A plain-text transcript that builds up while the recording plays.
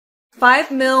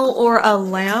5 mil or a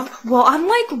lamp? Well, I'm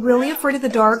like really afraid of the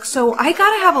dark, so I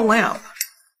gotta have a lamp.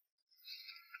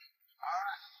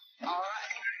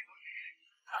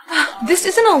 This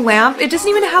isn't a lamp. It doesn't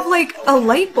even have like a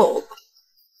light bulb.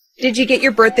 Did you get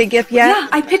your birthday gift yet? Yeah,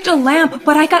 I picked a lamp,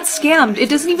 but I got scammed. It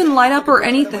doesn't even light up or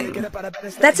anything.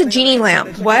 That's a genie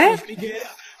lamp. What?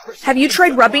 Have you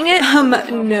tried rubbing it?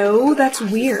 No, that's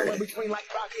weird.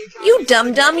 You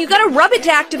dum-dum, you gotta rub it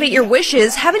to activate your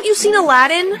wishes. Haven't you seen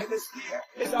Aladdin?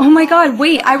 Oh my god,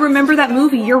 wait, I remember that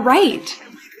movie. You're right.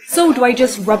 So, do I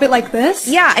just rub it like this?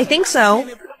 Yeah, I think so.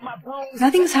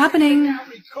 Nothing's happening.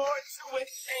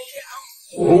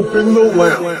 Open the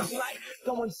lamp.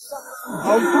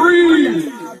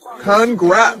 Agreed!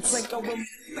 Congrats!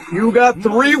 You got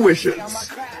 3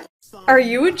 wishes. Are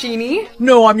you a genie?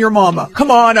 No, I'm your mama.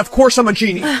 Come on, of course I'm a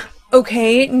genie.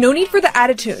 Okay, no need for the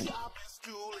attitude.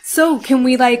 So, can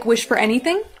we, like, wish for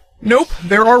anything? Nope,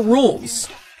 there are rules.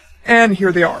 And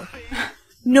here they are.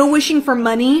 No wishing for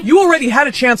money? You already had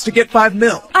a chance to get 5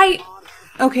 mil.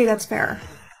 Okay, that's fair.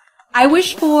 I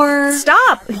wish for...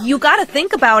 Stop! You gotta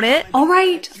think about it.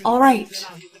 Alright.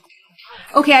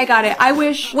 Okay, I got it. I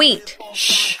wish... Wait.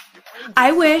 Shh.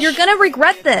 I wish... You're gonna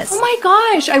regret this. Oh my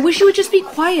gosh, I wish you would just be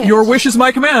quiet. Your wish is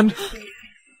my command.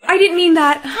 I didn't mean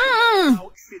that.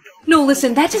 No,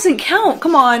 listen, that doesn't count.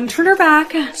 Come on, turn her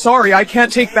back. Sorry, I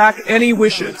can't take back any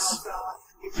wishes.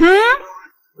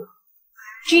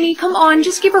 Genie, come on,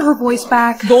 just give her voice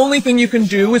back. The only thing you can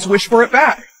do is wish for it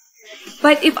back.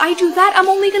 But if I do that, I'm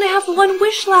only gonna have 1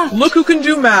 wish left. Look who can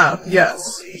do math,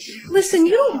 yes. Listen,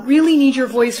 you don't really need your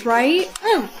voice, right?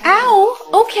 Ow!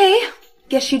 Okay.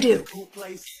 Guess you do.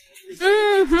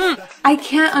 I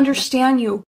can't understand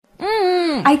you.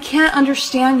 I can't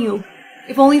understand you.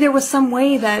 If only there was some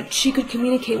way that she could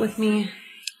communicate with me.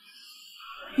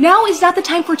 Now is not the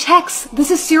time for text. This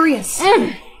is serious.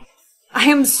 I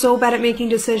am so bad at making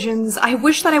decisions. I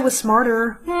wish that I was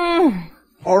smarter.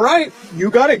 Alright,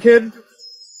 you got it, kid.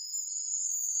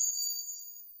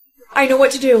 I know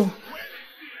what to do.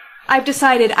 I've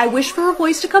decided. I wish for her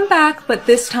voice to come back, but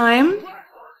this time...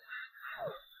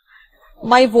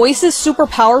 My voice is super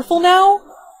powerful now?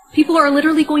 People are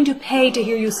literally going to pay to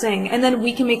hear you sing, and then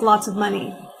we can make lots of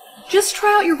money. Just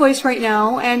try out your voice right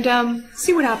now, and,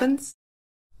 see what happens.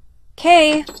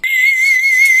 Okay.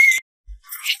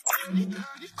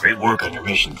 Great work on your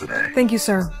mission today. Thank you,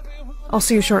 sir. I'll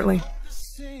see you shortly.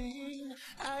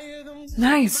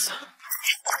 Nice.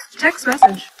 Text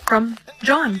message from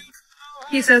John.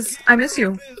 He says, I miss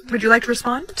you. Would you like to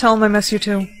respond? Tell him I miss you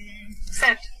too.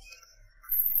 Sent.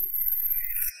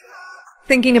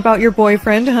 Thinking about your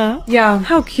boyfriend, huh? Yeah.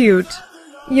 How cute.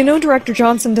 You know Director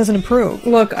Johnson doesn't approve.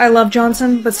 Look, I love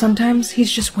Johnson, but sometimes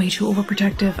he's just way too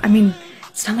overprotective. I mean,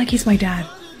 it's not like he's my dad.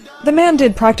 The man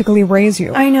did practically raise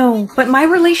you. I know, but my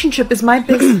relationship is my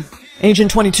business.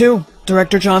 Agent 22,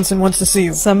 Director Johnson wants to see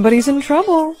you. Somebody's in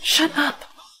trouble. Shut up.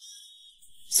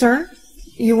 Sir,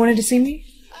 you wanted to see me?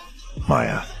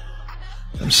 Maya,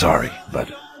 I'm sorry,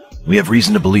 but we have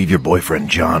reason to believe your boyfriend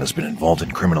John has been involved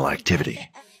in criminal activity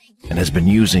and has been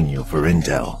using you for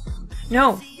intel.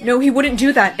 No, he wouldn't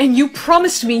do that, and you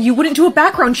promised me you wouldn't do a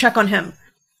background check on him.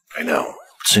 I know.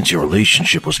 Since your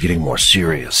relationship was getting more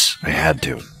serious, I had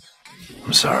to.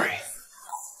 I'm sorry.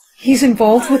 He's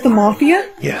involved with the Mafia?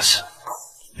 Yes.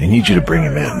 I need you to bring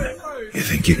him in. You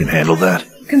think you can handle that?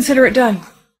 Consider it done.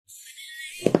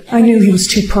 I knew he was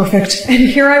too perfect. And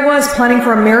here I was planning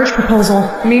for a marriage proposal.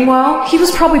 Meanwhile, he was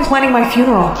probably planning my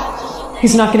funeral.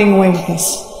 He's not getting away with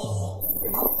this.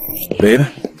 Babe?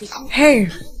 Hey.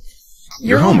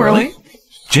 You're home early?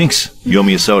 Jinx, you owe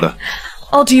me a soda.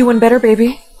 I'll do you one better,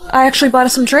 baby. I actually bought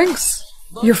us some drinks.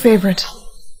 Your favorite.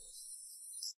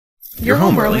 You're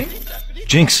home early?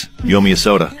 Jinx, you owe me a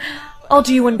soda. I'll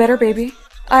do you one better, baby.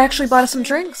 I actually bought us some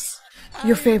drinks.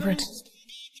 Your favorite.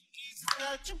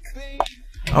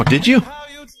 Oh, did you?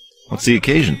 What's the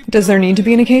occasion? Does there need to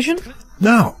be an occasion?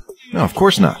 No, of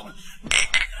course not.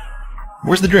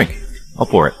 Where's the drink? I'll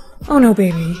pour it. Oh no,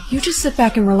 baby. You just sit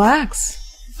back and relax.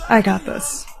 I got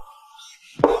this.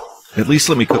 At least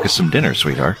let me cook us some dinner,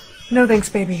 sweetheart. No thanks,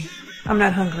 baby. I'm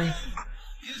not hungry.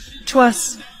 To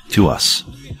us. To us.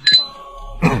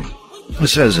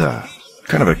 This has,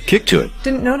 kind of a kick to it.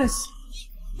 Didn't notice.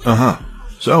 Uh-huh.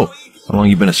 So, how long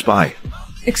you been a spy?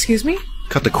 Excuse me?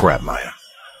 Cut the crap, Maya.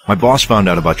 My boss found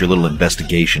out about your little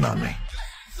investigation on me.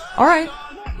 Alright.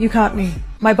 You caught me.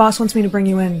 My boss wants me to bring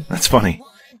you in. That's funny.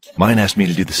 Mine asked me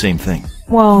to do the same thing.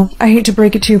 Well, I hate to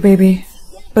break it to you, baby,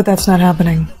 but that's not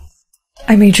happening.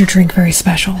 I made your drink very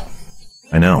special.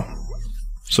 I know.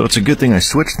 So it's a good thing I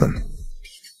switched them.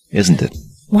 Isn't it?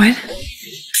 What?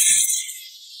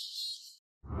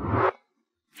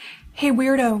 Hey,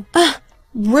 weirdo.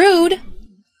 Rude.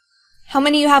 How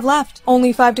many you have left?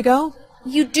 Only 5 to go?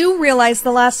 You do realize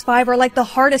the last 5 are like the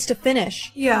hardest to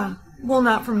finish. Yeah. Well,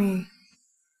 not for me.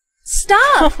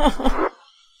 Stop!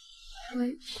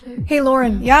 Hey,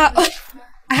 Lauren. Yeah.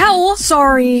 Ow!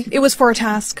 Sorry. It was for a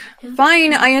task.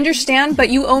 Fine, I understand, but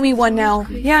you owe me one now.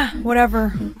 Yeah,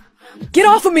 whatever. Get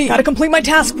off of me! Gotta complete my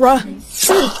task, bruh.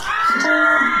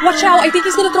 Watch out, I think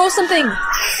he's gonna throw something.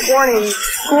 Warning.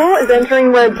 School is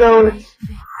entering red zone.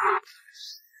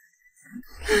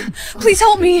 Please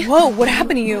help me. Whoa, what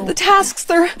happened to you? The tasks,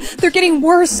 they're getting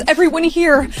worse. Everyone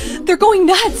here, they're going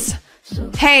nuts.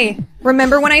 Hey,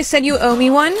 remember when I said you owe me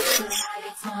one?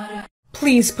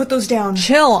 Please, put those down.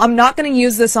 Chill, I'm not gonna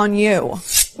use this on you.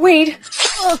 Wait.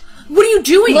 What are you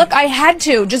doing? Look, I had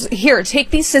to. Just, here,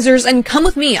 take these scissors and come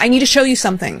with me. I need to show you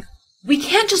something. We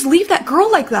can't just leave that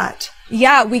girl like that.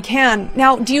 Yeah, we can.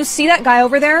 Now, do you see that guy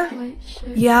over there?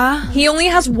 Yeah? He only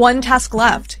has 1 task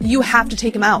left. You have to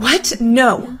take him out. What?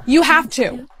 No. You have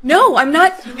to. No, I'm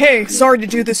not. Hey, sorry to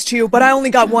do this to you, but I only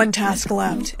got 1 task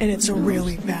left, and it's a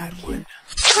really bad one.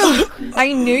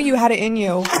 I knew you had it in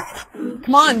you.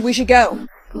 Come on, we should go.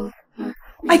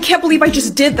 I can't believe I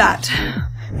just did that.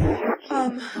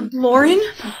 Lauren?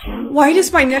 Why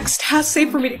does my next task say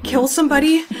for me to kill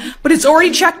somebody, but it's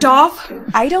already checked off?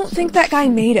 I don't think that guy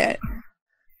made it.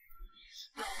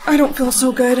 I don't feel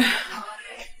so good.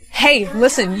 Hey,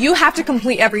 listen, you have to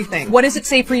complete everything. What does it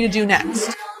say for you to do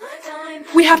next?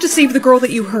 We have to save the girl that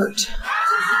you hurt.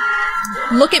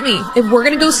 Look at me. If we're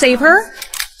gonna go save her,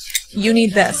 you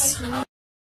need this.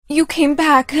 You came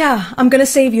back. Yeah, I'm gonna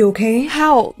save you, okay?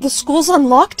 How? The school's on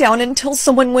lockdown until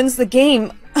someone wins the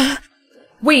game.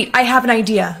 Wait, I have an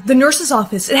idea. The nurse's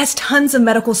office, it has tons of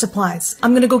medical supplies.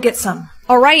 I'm gonna go get some.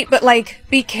 Alright, but like,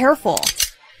 be careful.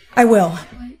 I will.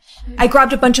 I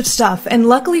grabbed a bunch of stuff, and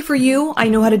luckily for you, I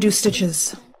know how to do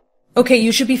stitches. Okay,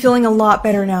 you should be feeling a lot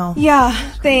better now. Yeah,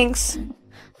 thanks.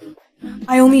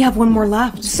 I only have 1 more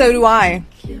left. So do I.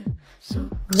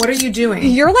 What are you doing?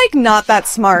 You're like not that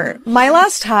smart. My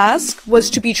last task was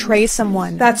to betray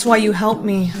someone. That's why you helped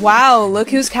me. Wow, look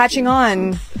who's catching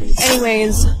on.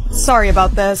 Anyways, sorry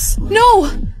about this.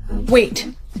 No! Wait,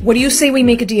 what do you say we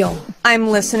make a deal? I'm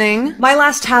listening. My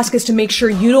last task is to make sure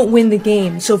you don't win the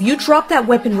game, so if you drop that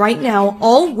weapon right now,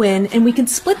 I'll win and we can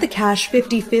split the cash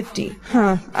 50-50.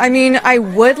 Huh. I mean, I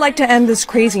would like to end this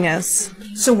craziness.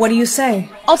 So what do you say?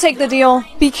 I'll take the deal.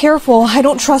 Be careful, I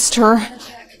don't trust her.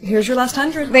 Here's your last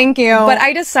 100. Thank you. But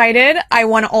I decided I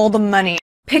want all the money.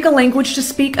 Pick a language to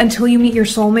speak until you meet your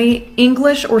soulmate.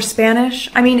 English or Spanish.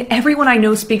 I mean, everyone I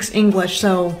know speaks English,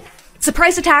 so...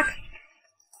 Surprise attack!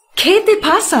 ¿Qué te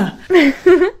pasa?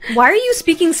 Why are you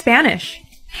speaking Spanish?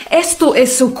 Esto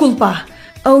es su culpa.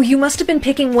 Oh, you must have been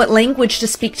picking what language to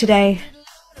speak today.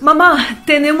 Mamá,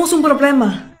 tenemos un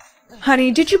problema.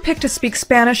 Honey, did you pick to speak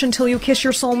Spanish until you kiss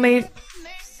your soulmate?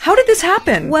 How did this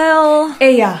happen? Well...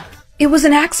 Ella. It was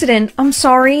an accident. I'm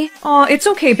sorry. Aw, it's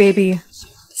okay, baby.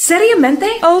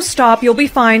 Seriamente? Oh, stop. You'll be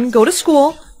fine. Go to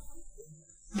school.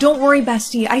 Don't worry,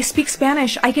 bestie. I speak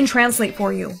Spanish. I can translate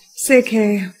for you. Sé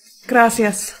que...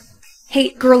 Gracias.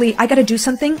 Hey, girly, I gotta do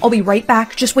something. I'll be right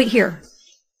back. Just wait here.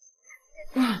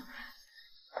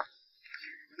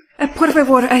 Por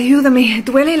favor, ayúdame.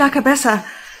 Duele la cabeza.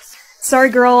 Sorry,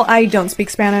 girl. I don't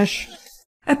speak Spanish.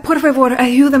 Por favor,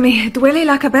 ayúdame. Duele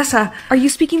la cabeza. Are you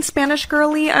speaking Spanish,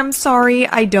 girly? I'm sorry.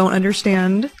 I don't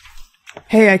understand.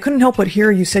 Hey, I couldn't help but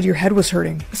hear you said your head was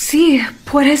hurting. Sí,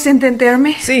 ¿puedes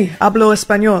entenderme? Sí, hablo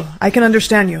español. I can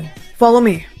understand you. Follow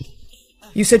me.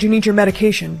 You said you need your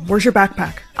medication. Where's your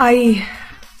backpack?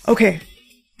 Okay.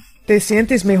 ¿Te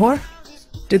sientes mejor?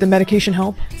 Did the medication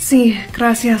help? Sí,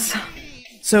 gracias.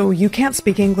 So you can't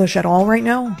speak English at all right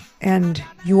now? And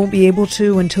you won't be able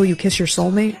to until you kiss your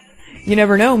soulmate? You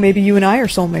never know, maybe you and I are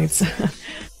soulmates.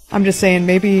 I'm just saying,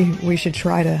 maybe we should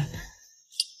try to...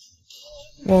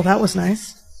 Well, that was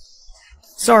nice.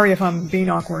 Sorry if I'm being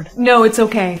awkward. No, it's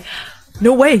okay.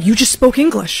 No way, you just spoke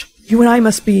English. You and I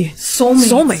must be...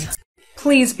 Soulmates.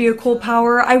 Please be a cool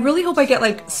power. I really hope I get,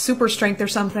 like, super strength or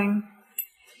something.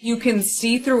 You can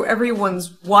see through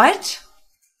everyone's what?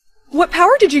 What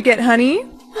power did you get, honey?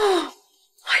 My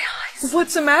eyes.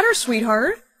 What's the matter,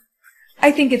 sweetheart?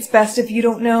 I think it's best if you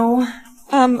don't know.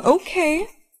 Okay.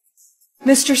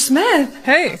 Mr. Smith.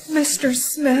 Hey. Mr.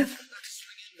 Smith.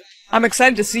 I'm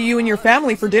excited to see you and your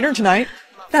family for dinner tonight.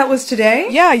 That was today?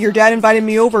 Yeah, your dad invited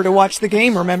me over to watch the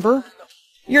game, remember?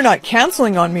 You're not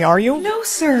canceling on me, are you? No,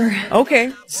 sir.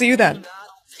 Okay, see you then.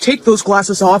 Take those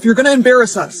glasses off, you're gonna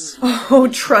embarrass us. Oh,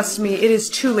 trust me, it is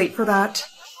too late for that.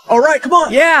 Alright, come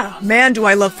on! Yeah, man, do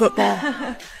I love football.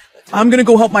 I'm gonna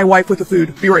go help my wife with the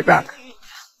food. Be right back.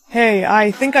 Hey,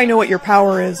 I think I know what your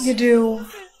power is. You do?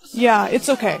 Yeah, it's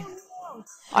okay.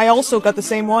 I also got the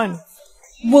same one.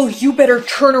 Well, you better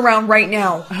turn around right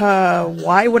now.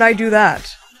 Why would I do that?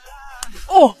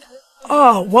 Oh,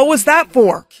 what was that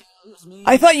for?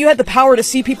 I thought you had the power to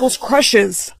see people's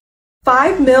crushes.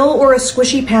 5 mil or a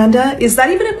squishy panda? Is that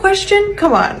even a question?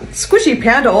 Come on, squishy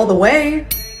panda all the way.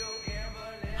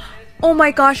 Oh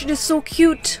my gosh, it is so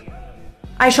cute.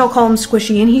 I shall call him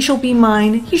Squishy, and he shall be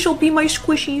mine. He shall be my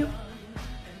Squishy.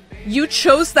 You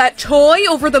chose that toy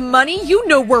over the money? You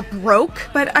know we're broke.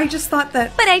 But I just thought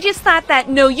that...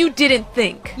 No, you didn't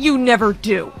think. You never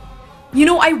do. You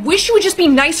know, I wish you would just be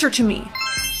nicer to me.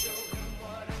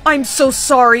 I'm so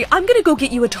sorry. I'm gonna go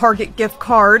get you a Target gift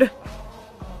card.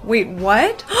 Wait,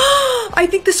 what? I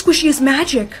think the Squishy is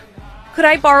magic. Could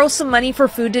I borrow some money for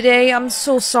food today? I'm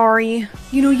so sorry.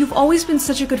 You know, you've always been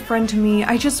such a good friend to me.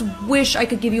 I just wish I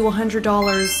could give you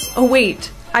 $100. Oh wait,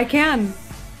 I can.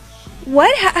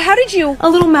 What? How did you? A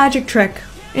little magic trick.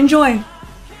 Enjoy.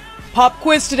 Pop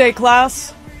quiz today,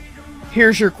 class.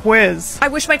 Here's your quiz. I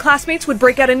wish my classmates would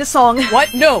break out into song.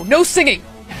 What? No singing.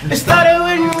 It started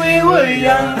when we were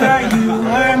younger, you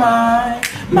were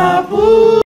my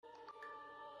boo.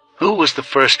 Who was the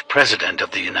first president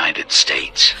of the United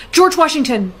States? George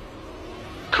Washington.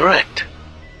 Correct.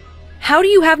 How do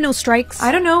you have no strikes?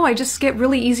 I don't know, I just get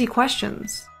really easy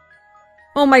questions.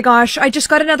 Oh my gosh, I just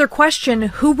got another question.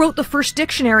 Who wrote the first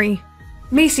dictionary?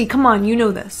 Macy, come on, you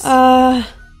know this.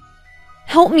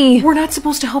 Help me. We're not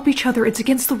supposed to help each other, it's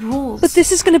against the rules. But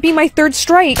this is gonna be my third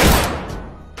strike.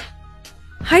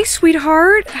 Hi,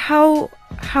 sweetheart. How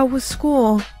was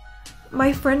school?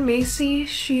 My friend Macy,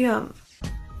 she,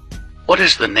 What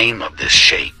is the name of this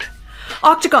shape?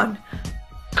 Octagon.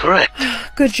 Correct.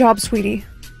 Good job, sweetie.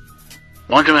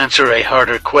 Want to answer a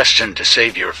harder question to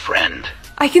save your friend?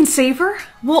 I can save her?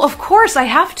 Well, of course, I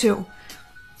have to.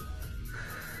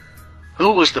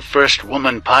 Who was the first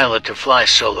woman pilot to fly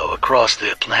solo across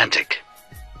the Atlantic?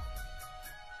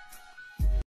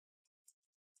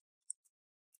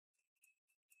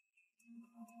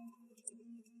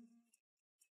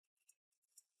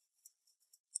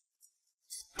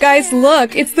 Guys,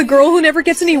 look, it's the girl who never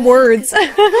gets any words.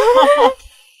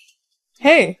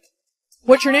 Hey,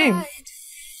 what's your name?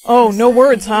 Oh, no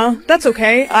words, huh? That's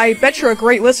okay. I bet you're a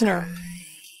great listener.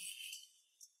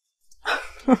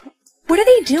 What are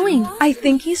they doing? I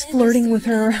think he's flirting with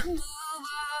her.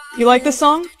 You like this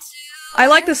song? I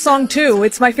like this song too.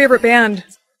 It's my favorite band.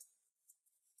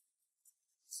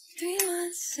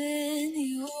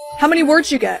 How many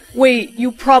words you get? Wait,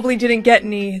 you probably didn't get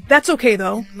any. That's okay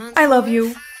though. I love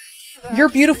you. You're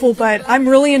beautiful, but I'm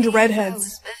really into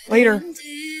redheads. Later.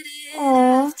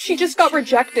 Aww, she just got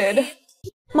rejected.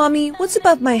 Mommy, what's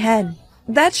above my head?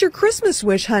 That's your Christmas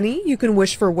wish, honey. You can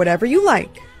wish for whatever you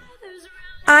like.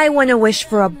 I want to wish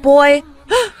for a boy.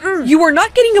 You are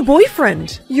not getting a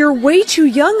boyfriend. You're way too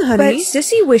young, honey. But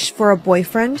Sissy wished for a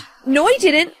boyfriend. No, I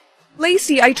didn't.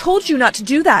 Lacey, I told you not to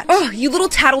do that. Ugh, you little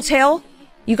tattletale.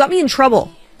 You got me in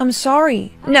trouble. I'm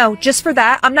sorry. No, just for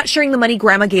that, I'm not sharing the money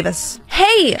Grandma gave us.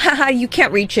 Hey! Haha, you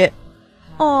can't reach it.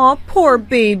 Aw, poor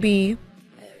baby.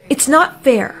 It's not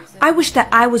fair. I wish that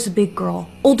I was a big girl,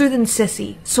 older than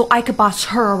Sissy, so I could boss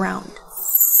her around.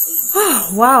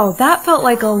 Wow, that felt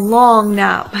like a long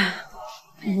nap.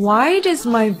 Why does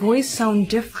my voice sound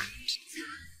different?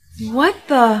 What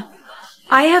the?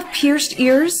 I have pierced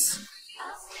ears?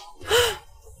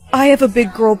 I have a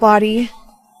big girl body.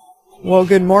 Well,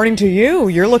 good morning to you.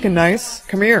 You're looking nice.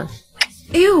 Come here.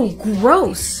 Ew,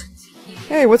 gross.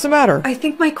 Hey, what's the matter? I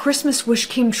think my Christmas wish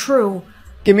came true.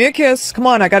 Give me a kiss. Come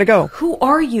on, I gotta go. Who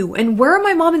are you, and where are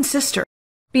my mom and sister?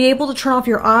 Be able to turn off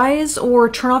your eyes, or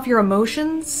turn off your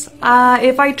emotions?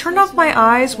 If I turned off my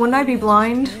eyes, wouldn't I be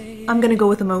blind? I'm gonna go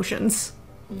with emotions.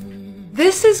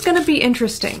 This is gonna be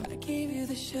interesting.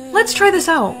 Let's try this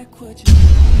out.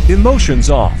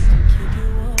 Emotions off.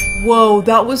 Whoa,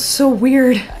 that was so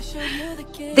weird.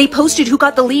 They posted who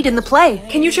got the lead in the play.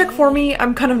 Can you check for me?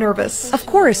 I'm kind of nervous. Of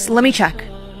course, let me check.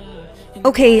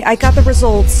 Okay, I got the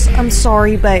results. I'm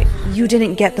sorry, but you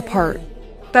didn't get the part.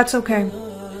 That's okay.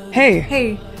 Hey.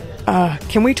 Hey.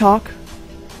 Can we talk?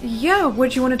 Yeah,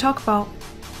 what do you want to talk about?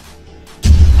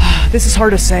 This is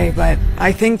hard to say, but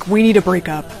I think we need to break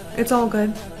up. It's all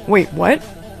good. Wait, what?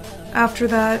 After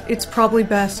that, it's probably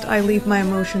best I leave my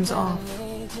emotions off.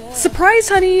 Surprise,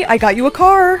 honey! I got you a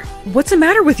car! What's the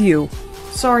matter with you?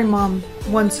 Sorry, Mom.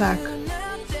 One sec.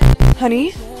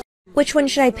 Honey? Which one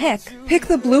should I pick? Pick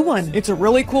the blue one. It's a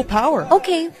really cool power.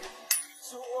 Okay.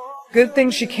 Good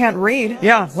thing she can't read.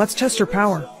 Yeah, let's test her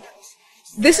power.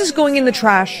 This is going in the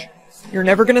trash. You're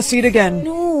never gonna see it again.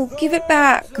 No, give it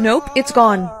back. Nope, it's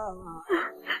gone.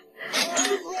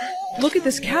 Look at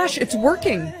this cash, it's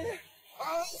working.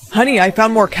 Honey, I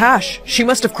found more cash. She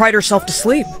must have cried herself to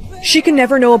sleep. She can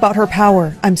never know about her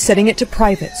power. I'm setting it to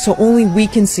private, so only we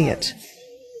can see it.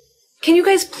 Can you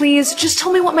guys please just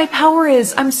tell me what my power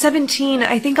is? I'm 17.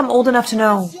 I think I'm old enough to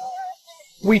know.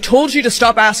 We told you to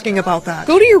stop asking about that.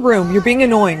 Go to your room, you're being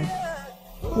annoying.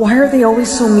 Why are they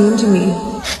always so mean to me?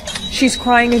 She's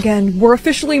crying again. We're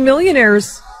officially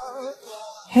millionaires.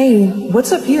 Hey,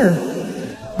 what's up here?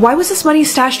 Why was this money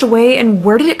stashed away and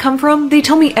where did it come from? They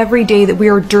tell me every day that we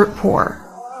are dirt poor.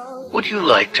 Would you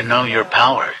like to know your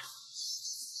power?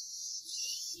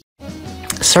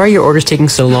 Sorry your order's taking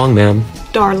so long, ma'am.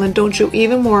 Darling, don't you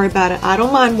even worry about it. I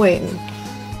don't mind waiting.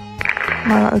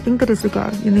 Maya, I think that is the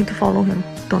guy. You need to follow him.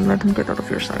 Don't let him get out of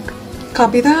your sight.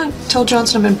 Copy that. Tell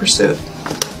Johnson I'm in pursuit.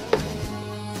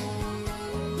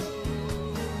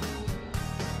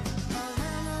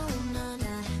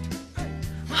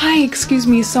 Hi, excuse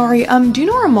me, sorry. Do you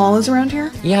know where a mall is around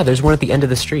here? Yeah, there's one at the end of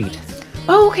the street.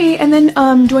 Oh, okay, and then,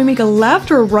 do I make a left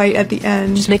or a right at the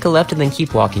end? Just make a left and then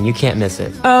keep walking. You can't miss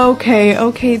it.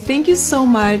 Okay, thank you so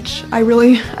much. I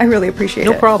really appreciate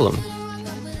it. No problem.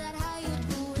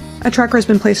 A tracker has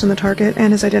been placed on the target,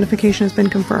 and his identification has been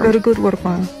confirmed. Very good work,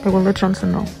 Maya. I will let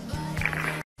Johnson know.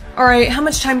 Alright, how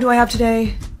much time do I have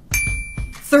today?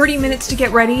 30 minutes to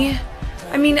get ready?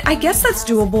 I mean, I guess that's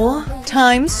doable.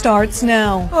 Time starts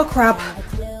now. Oh crap.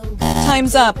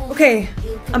 Time's up. Okay,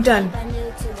 I'm done.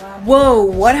 Whoa,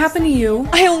 what happened to you?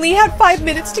 I only had 5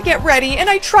 minutes to get ready, and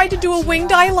I tried to do a winged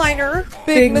eyeliner.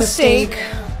 Big mistake.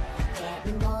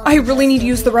 I really need to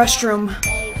use the restroom.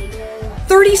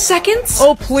 30 seconds?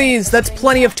 Oh please, that's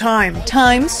plenty of time.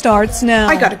 Time starts now.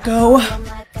 I gotta go.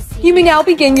 You may now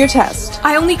begin your test.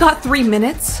 I only got 3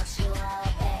 minutes.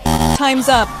 Time's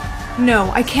up.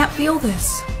 No, I can't feel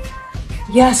this.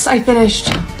 Yes, I finished.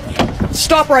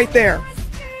 Stop right there.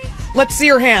 Let's see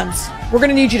your hands. We're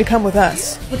gonna need you to come with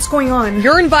us. What's going on?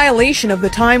 You're in violation of the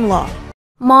time law.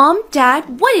 Mom,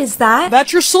 Dad, what is that?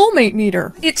 That's your soulmate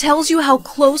meter. It tells you how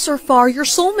close or far your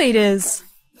soulmate is.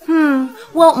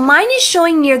 Well, mine is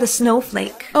showing near the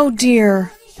snowflake. Oh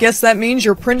dear. Guess that means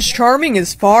your Prince Charming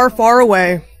is far, far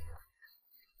away.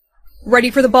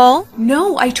 Ready for the ball?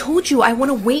 No, I told you I want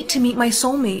to wait to meet my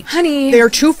soulmate. Honey, they are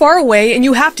too far away and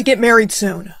you have to get married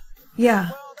soon. Yeah,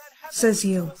 says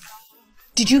you.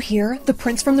 Did you hear? The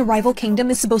prince from the rival kingdom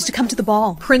is supposed to come to the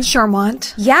ball. Prince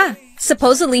Charmant? Yeah,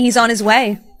 supposedly he's on his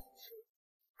way.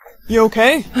 You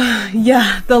okay?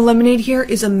 Yeah, the lemonade here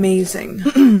is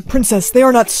amazing. Princess, they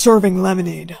are not serving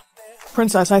lemonade.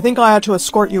 Princess, I think I ought to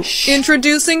escort you. Shh.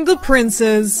 Introducing the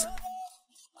princes.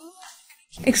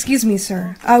 Excuse me,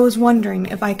 sir. I was wondering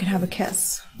if I could have a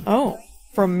kiss. Oh,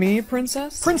 from me,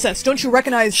 Princess? Princess, don't you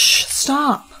recognize— Shh,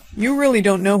 stop. You really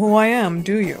don't know who I am,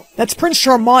 do you? That's Prince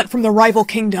Charmant from the rival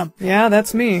kingdom. Yeah,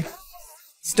 that's me.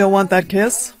 Still want that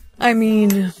kiss? I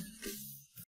mean—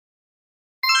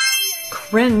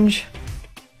 cringe.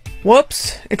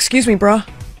 Whoops. Excuse me, bruh.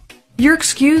 You're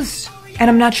excused. And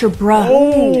I'm not your bruh.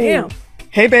 Oh, damn.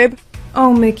 Hey, babe.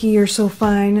 Oh, Mickey, you're so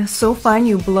fine. So fine,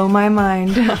 you blow my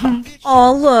mind.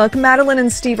 Aw, look, Madeline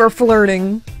and Steve are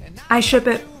flirting. I ship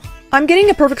it. I'm getting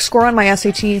a perfect score on my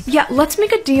SAT. Yeah, let's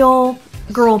make a deal.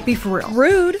 Girl, be for real.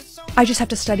 Rude. I just have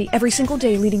to study every single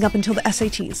day leading up until the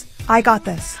SATs. I got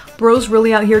this. Bro's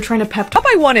really out here trying to pep talk.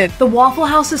 I wanted. The Waffle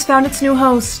House has found its new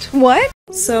host. What?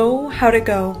 So, how'd it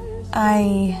go?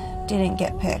 I didn't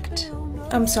get picked.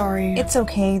 I'm sorry. It's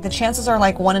okay. The chances are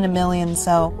like 1 in a million,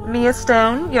 so... Mia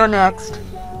Stone, you're next.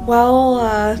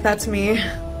 Well, that's me.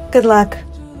 Good luck.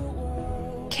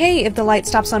 Okay, if the light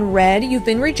stops on red, you've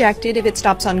been rejected. If it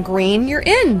stops on green, you're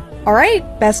in.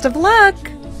 Alright, best of luck.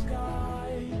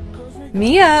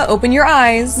 Mia, open your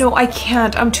eyes. No, I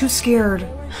can't. I'm too scared.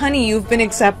 Honey, you've been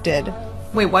accepted.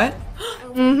 Wait, what?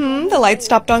 The light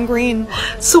stopped on green.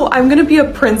 So I'm gonna be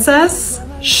a princess?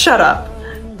 Shut up.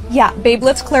 Yeah, babe,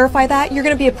 let's clarify that. You're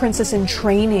gonna be a princess in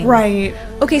training. Right.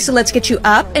 Okay, so let's get you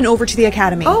up and over to the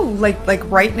academy. Oh, like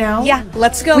right now? Yeah,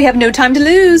 let's go. We have no time to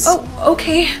lose. Oh,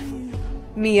 okay.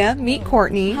 Mia, meet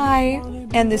Courtney. Hi.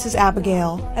 And this is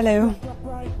Abigail. Hello.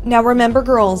 Now remember,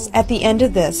 girls, at the end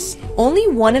of this, only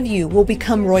one of you will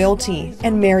become royalty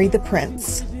and marry the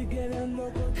prince.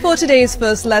 For today's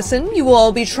first lesson, you will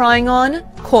all be trying on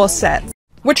corsets.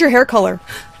 What's your hair color?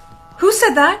 Who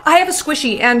said that? I have a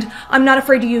squishy, and I'm not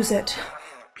afraid to use it.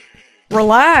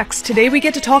 Relax. Today we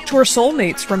get to talk to our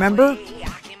soulmates, remember?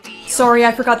 Sorry,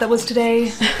 I forgot that was today.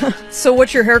 So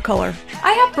what's your hair color?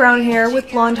 I have brown hair with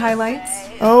blonde highlights.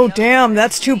 Oh, damn,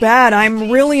 that's too bad.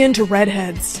 I'm really into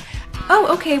redheads.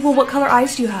 Oh, okay. Well, what color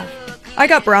eyes do you have? I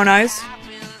got brown eyes.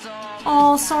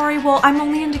 Oh, sorry. Well, I'm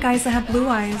only into guys that have blue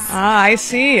eyes. Ah, I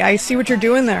see. I see what you're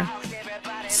doing there.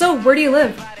 So, where do you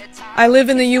live? I live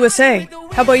in the USA.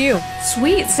 How about you?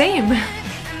 Sweet, same.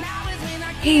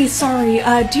 Hey, sorry,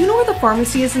 do you know where the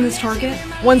pharmacy is in this Target?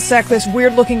 One sec, this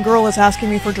weird-looking girl is asking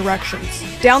me for directions.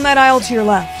 Down that aisle to your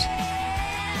left.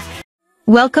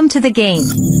 Welcome to the game.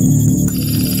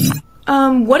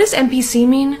 What does NPC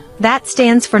mean? That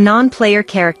stands for non-player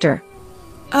character.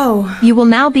 Oh. You will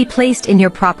now be placed in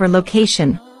your proper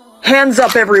location. Hands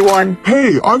up, everyone!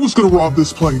 Hey, I was gonna rob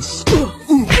this place.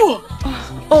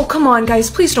 Oh, come on, guys,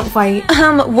 please don't fight.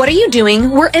 What are you doing?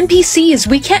 We're NPCs,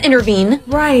 we can't intervene.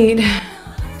 Right.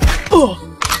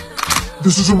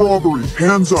 This is a robbery.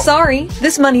 Hands up. Sorry,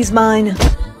 this money's mine.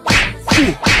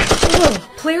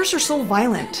 Players are so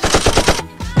violent.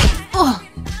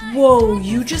 Whoa,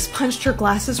 you just punched her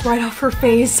glasses right off her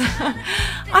face.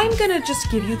 I'm gonna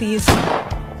just give you these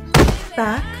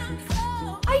back.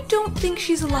 I don't think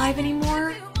she's alive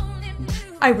anymore.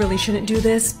 I really shouldn't do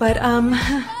this, but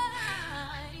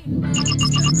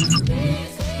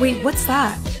wait, what's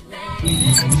that?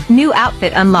 New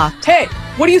outfit unlocked. Hey,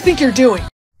 what do you think you're doing?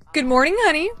 Good morning,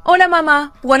 honey. Hola,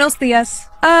 mama. Buenos dias.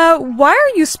 Why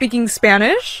are you speaking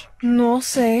Spanish? No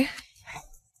sé.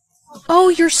 Oh,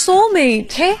 your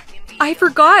soulmate. Hey, I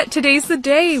forgot. Today's the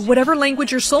day. Whatever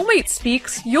language your soulmate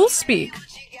speaks, you'll speak.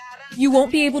 You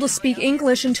won't be able to speak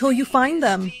English until you find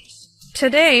them.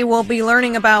 Today, we'll be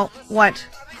learning about what?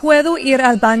 ¿Puedo ir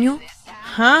al baño?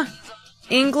 Huh?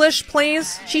 English,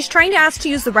 please? She's trying to ask to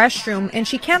use the restroom, and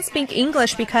she can't speak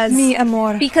English because... Mi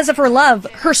amor. Because of her love.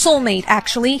 Her soulmate,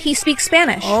 actually. He speaks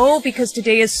Spanish. Oh, because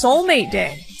today is Soulmate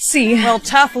Day. See. Well,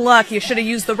 tough luck. You should have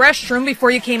used the restroom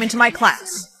before you came into my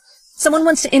class. Someone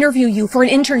wants to interview you for an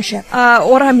internship.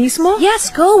 Ahora mismo? Yes,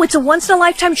 go. It's a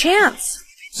once-in-a-lifetime chance.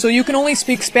 So you can only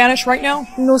speak Spanish right now?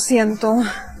 Lo siento.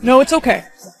 No, it's okay.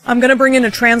 I'm gonna bring in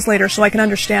a translator so I can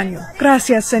understand you.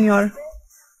 Gracias, señor.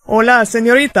 Hola,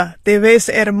 señorita. Te ves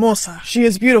hermosa. She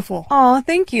is beautiful. Aw,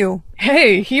 thank you.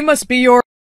 Hey, he must be your...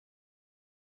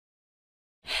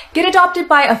 Get adopted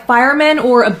by a fireman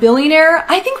or a billionaire?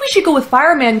 I think we should go with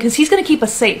fireman because he's gonna keep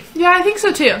us safe. Yeah, I think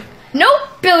so too. No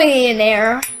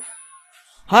billionaire.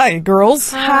 Hi,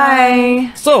 girls.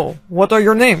 Hi. So, what are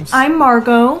your names? I'm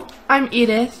Margot. I'm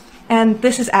Edith. And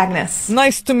this is Agnes.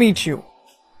 Nice to meet you.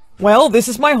 Well, this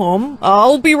is my home.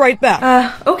 I'll be right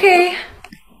back. Okay.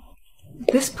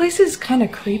 This place is kinda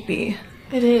creepy.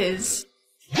 It is.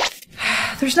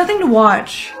 There's nothing to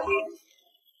watch.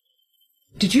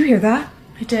 Did you hear that?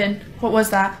 I did. What was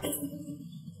that? Did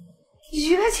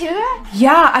you guys hear that?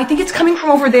 Yeah, I think it's coming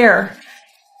from over there.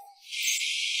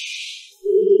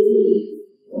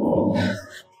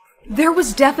 There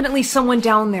was definitely someone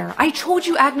down there. I told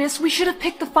you, Agnes, we should have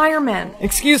picked the fireman.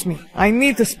 Excuse me, I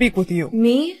need to speak with you.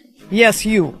 Me? Yes,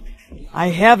 you. I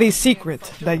have a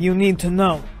secret that you need to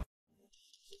know.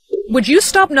 Would you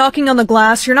stop knocking on the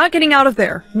glass? You're not getting out of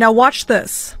there. Now watch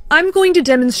this. I'm going to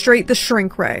demonstrate the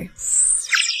shrink ray.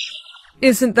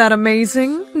 Isn't that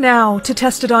amazing? Now, to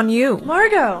test it on you.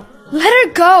 Margot! Let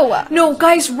her go! No,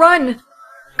 guys, run!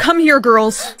 Come here,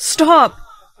 girls. Stop!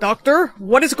 Doctor,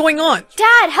 what is going on?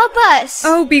 Dad, help us!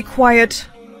 Oh, be quiet.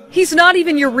 He's not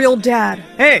even your real dad.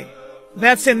 Hey,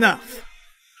 that's enough.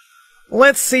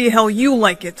 Let's see how you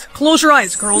like it. Close your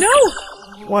eyes, girls.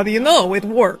 No! What do you know? It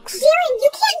works. Darren, you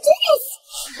can't do this!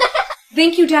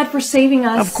 Thank you, Dad, for saving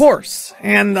us. Of course.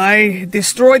 And I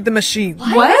destroyed the machine.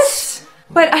 What?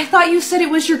 But I thought you said it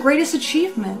was your greatest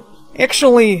achievement.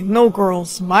 Actually, no,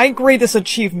 girls. My greatest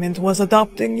achievement was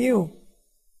adopting you.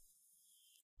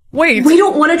 Wait. We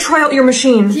don't want to try out your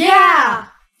machine. Yeah!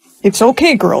 It's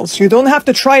okay, girls. You don't have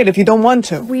to try it if you don't want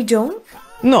to. We don't?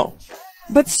 No.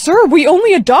 But sir, we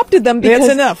only adopted them because—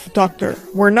 That's enough, Doctor.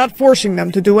 We're not forcing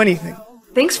them to do anything.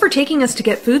 Thanks for taking us to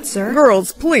get food, sir.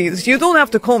 Girls, please, you don't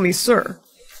have to call me sir.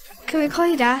 Can we call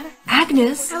you Dad?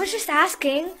 Agnes. I was just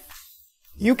asking.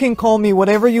 You can call me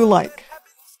whatever you like.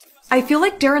 I feel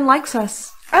like Darren likes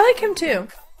us. I like him too.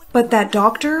 But that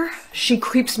doctor, she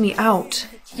creeps me out.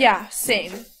 Yeah,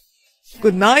 same.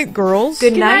 Good night, girls.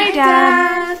 Good night,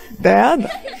 Dad.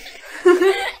 Dad?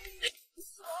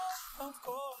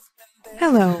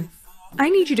 Hello. I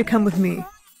need you to come with me.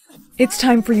 It's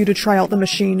time for you to try out the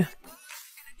machine.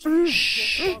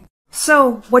 Shh.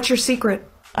 So, what's your secret?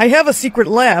 I have a secret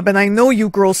lab and I know you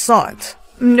girls saw it.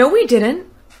 No, we didn't.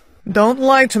 Don't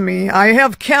lie to me. I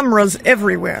have cameras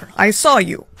everywhere. I saw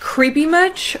you. Creepy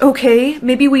much? Okay,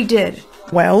 maybe we did.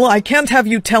 Well, I can't have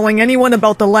you telling anyone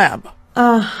about the lab.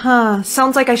 Uh-huh.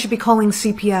 Sounds like I should be calling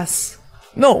CPS.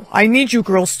 No, I need you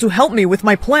girls to help me with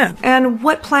my plan. And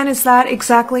what plan is that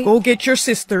exactly? Go get your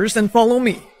sisters and follow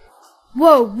me.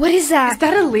 Whoa, what is that? Is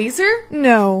that a laser?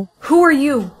 No. Who are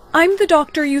you? I'm the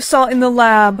doctor you saw in the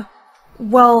lab.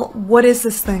 Well, what is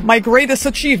this thing? My greatest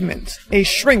achievement, a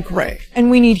shrink ray. And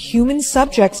we need human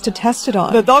subjects to test it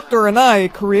on. The doctor and I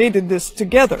created this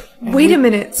together. Wait a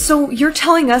minute, so you're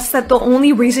telling us that the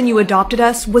only reason you adopted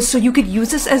us was so you could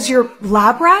use us as your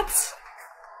lab rats?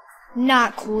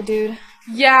 Not cool, dude.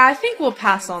 Yeah, I think we'll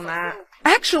pass on that.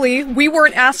 Actually, we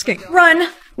weren't asking. Run!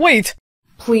 Wait.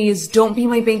 Please, don't be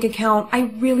my bank account.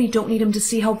 I really don't need him to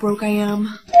see how broke I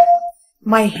am.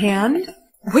 My hand?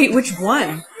 Wait, which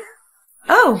one?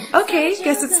 Oh, okay,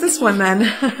 guess it's this one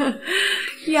then.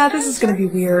 Yeah, this is gonna be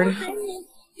weird.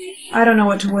 I don't know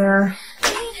what to wear.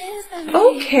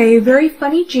 Okay, very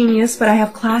funny genius, but I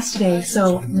have class today,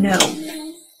 so no.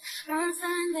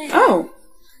 Oh,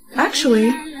 actually,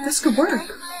 this could work.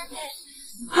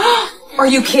 Are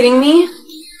you kidding me?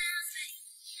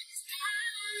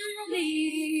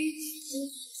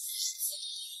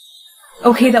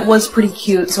 Okay, that was pretty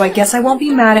cute, so I guess I won't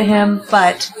be mad at him,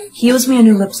 but he owes me a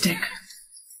new lipstick.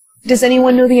 Does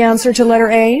anyone know the answer to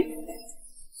letter A?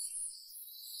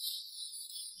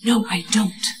 No, I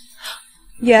don't.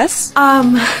 Yes?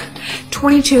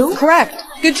 22? Correct.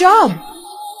 Good job.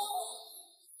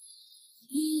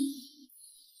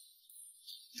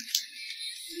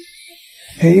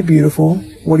 Hey, beautiful.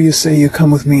 What do you say you come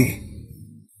with me?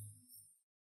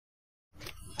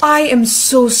 I am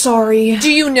so sorry.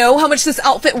 Do you know how much this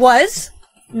outfit was?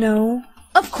 No.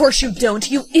 Of course you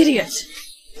don't, you idiot.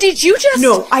 Did you just—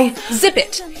 No, Zip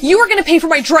it. You are gonna pay for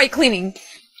my dry cleaning.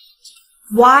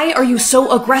 Why are you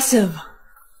so aggressive?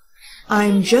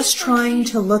 I'm just trying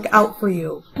to look out for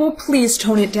you. Oh, please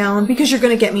tone it down, because you're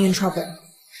gonna get me in trouble.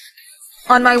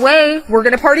 On my way. We're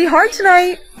gonna party hard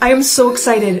tonight. I am so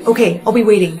excited. Okay, I'll be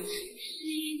waiting.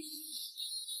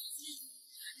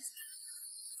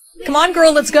 Come on,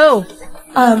 girl, let's go.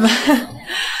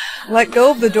 Let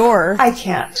go of the door. I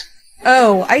can't.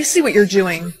 Oh, I see what you're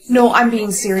doing. No, I'm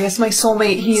being serious. My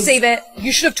soulmate, he's— Save it.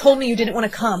 You should have told me you didn't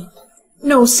want to come.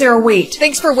 No, Sarah, wait.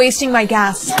 Thanks for wasting my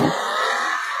gas.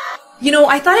 You know,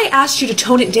 I thought I asked you to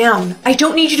tone it down. I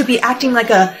don't need you to be acting like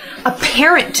a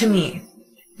parent to me.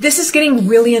 This is getting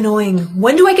really annoying.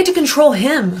 When do I get to control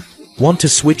him? Want to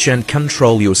switch and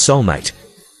control your soulmate?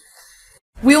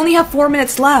 We only have 4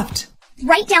 minutes left.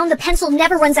 Write down the pencil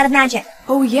never runs out of magic.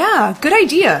 Oh yeah, good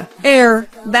idea. Air,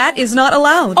 that is not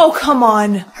allowed. Oh, come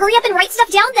on. Hurry up and write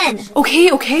stuff down then.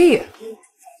 Okay.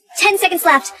 10 seconds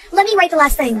left. Let me write the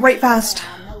last thing. Write fast.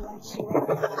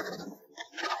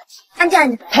 I'm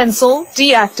done. Pencil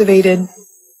deactivated.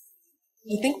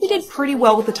 I think we did pretty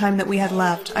well with the time that we had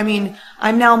left. I mean,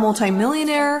 I'm now a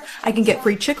multi-millionaire, I can get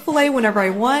free Chick-fil-A whenever I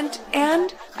want,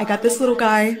 and I got this little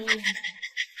guy.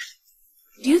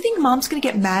 Do you think Mom's gonna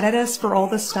get mad at us for all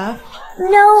this stuff?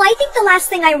 No, I think the last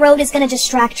thing I wrote is gonna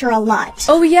distract her a lot.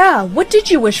 Oh yeah, what did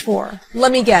you wish for?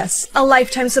 Let me guess. A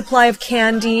lifetime supply of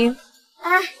candy?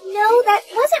 No, that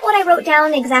wasn't what I wrote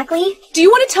down exactly. Do you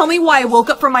want to tell me why I woke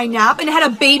up from my nap and had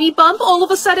a baby bump all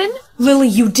of a sudden? Lily,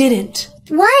 you didn't.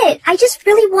 What? I just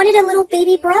really wanted a little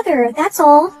baby brother, that's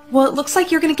all. Well, it looks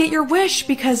like you're gonna get your wish,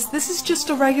 because this is just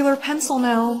a regular pencil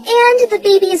now. And the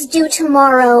baby is due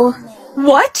tomorrow.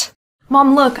 What?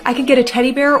 Mom, look, I could get a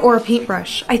teddy bear or a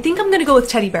paintbrush. I think I'm gonna go with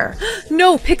teddy bear.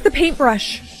 No, pick the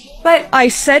paintbrush. But I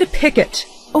said pick it.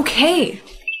 Okay.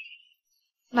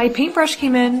 My paintbrush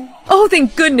came in. Oh,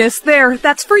 thank goodness. There,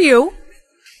 that's for you.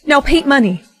 Now paint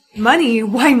money. Money?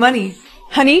 Why money?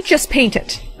 Honey, just paint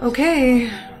it.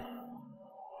 Okay.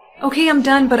 Okay, I'm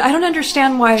done, but I don't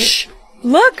understand why— Shh!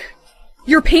 Look!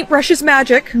 Your paintbrush is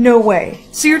magic. No way.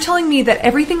 So you're telling me that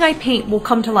everything I paint will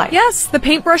come to life? Yes, the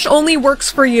paintbrush only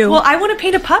works for you. Well, I want to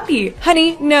paint a puppy.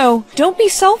 Honey, no. Don't be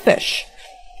selfish.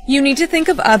 You need to think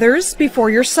of others before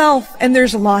yourself, and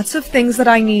there's lots of things that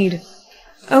I need.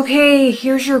 Okay,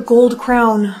 here's your gold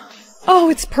crown. Oh,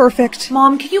 it's perfect.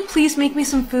 Mom, can you please make me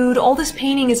some food? All this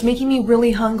painting is making me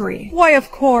really hungry. Why,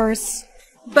 of course.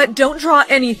 But don't draw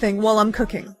anything while I'm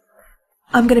cooking.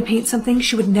 I'm gonna paint something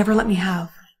she would never let me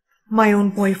have. My own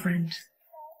boyfriend.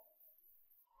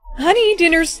 Honey,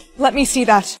 dinner's— Let me see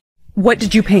that. What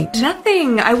did you paint?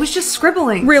 Nothing. I was just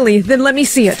scribbling. Really? Then let me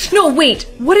see it. No, wait.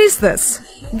 What is this?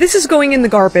 This is going in the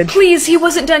garbage. Please, he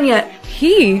wasn't done yet.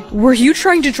 He? Were you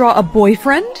trying to draw a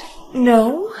boyfriend?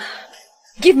 No.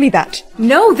 Give me that.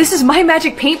 No, this is my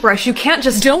magic paintbrush. You can't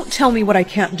just— Don't tell me what I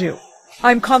can't do.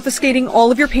 I'm confiscating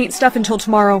all of your paint stuff until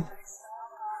tomorrow.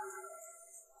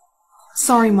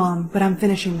 Sorry, Mom, but I'm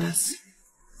finishing this.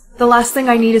 The last thing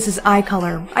I need is his eye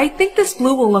color. I think this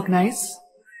blue will look nice.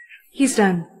 He's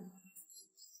done.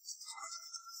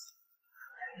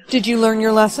 Did you learn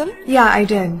your lesson? Yeah, I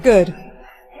did. Good.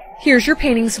 Here's your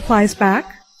painting supplies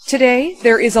back. Today,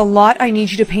 there is a lot I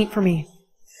need you to paint for me.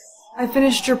 I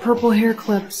finished your purple hair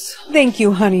clips. Thank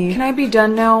you, honey. Can I be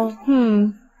done now?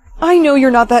 I know you're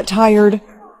not that tired.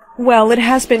 Well, it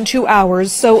has been 2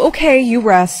 hours, so okay, you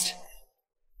rest.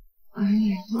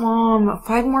 Mom,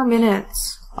 5 more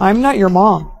minutes. I'm not your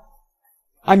mom.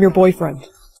 I'm your boyfriend.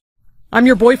 I'm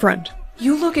your boyfriend.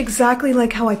 You look exactly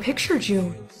like how I pictured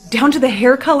you. Down to the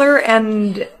hair color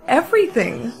and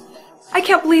everything. I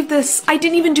can't believe this. I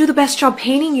didn't even do the best job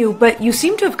painting you, but you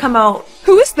seem to have come out...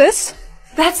 Who is this?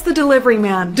 That's the delivery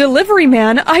man. Delivery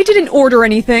man? I didn't order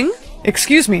anything.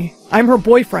 Excuse me, I'm her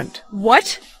boyfriend.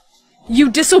 What? You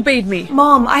disobeyed me.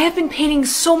 Mom, I have been painting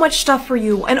so much stuff for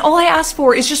you, and all I asked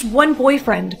for is just one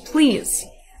boyfriend, please.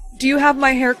 Do you have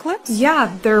my hair clips?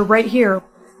 Yeah, they're right here.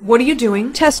 What are you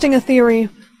doing? Testing a theory.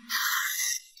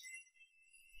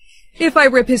 If I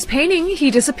rip his painting,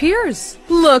 he disappears.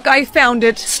 Look, I found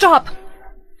it. Stop!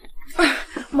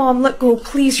 Mom, let go,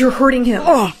 please, you're hurting him.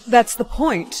 Oh, that's the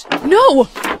point. No!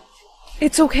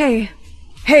 It's okay.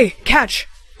 Hey, catch!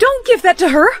 Don't give that to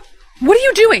her! What are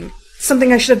you doing?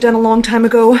 Something I should have done a long time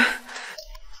ago.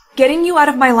 Getting you out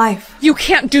of my life. You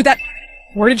can't do that!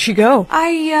 Where did she go?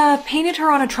 I, painted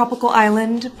her on a tropical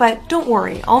island, but don't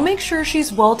worry, I'll make sure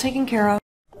she's well taken care of.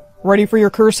 Ready for your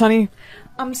curse, honey?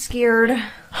 I'm scared.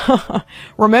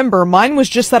 Remember, mine was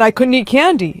just that I couldn't eat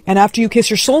candy, and after you kiss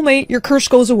your soulmate, your curse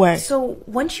goes away. So,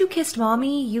 once you kissed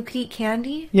Mommy, you could eat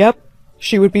candy? Yep.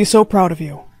 She would be so proud of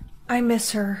you. I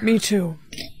miss her. Me too.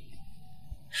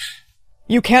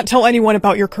 You can't tell anyone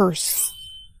about your curse.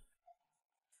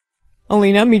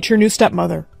 Alina, meet your new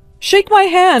stepmother. Shake my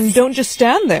hand, don't just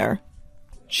stand there.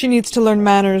 She needs to learn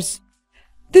manners.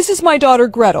 This is my daughter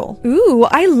Gretel. Ooh,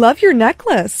 I love your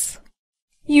necklace.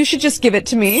 You should just give it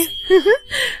to me.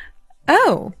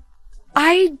 Oh,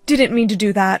 I didn't mean to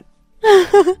do that.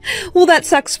 Well, that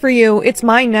sucks for you. It's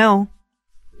mine now.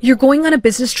 You're going on a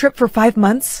business trip for 5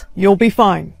 months? You'll be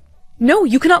fine. No,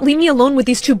 you cannot leave me alone with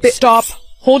these two Stop!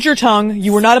 Hold your tongue.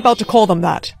 You were not about to call them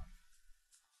that.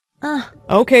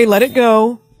 Okay, let it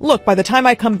go. Look, by the time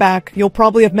I come back, you'll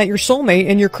probably have met your soulmate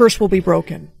and your curse will be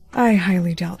broken. I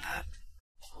highly doubt that.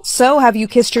 So, have you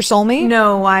kissed your soulmate?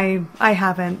 No, I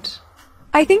haven't.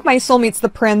 I think my soulmate's the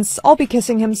prince. I'll be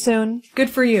kissing him soon. Good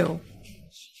for you.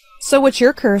 So what's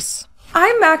your curse?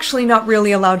 I'm actually not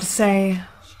really allowed to say.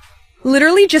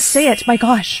 Literally just say it, my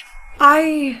gosh.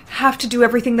 I have to do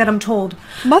everything that I'm told.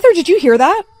 Mother, did you hear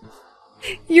that?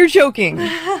 You're joking.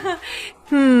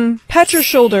 Pat your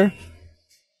shoulder.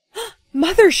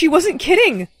 Mother, she wasn't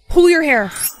kidding. Pull your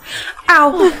hair.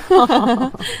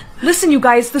 Ow. Listen, you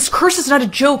guys, this curse is not a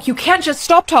joke. You can't just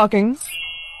stop talking.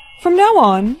 From now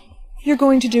on, you're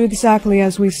going to do exactly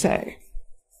as we say.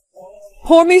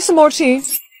 Pour me some more tea.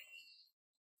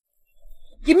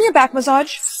 Give me a back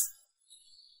massage.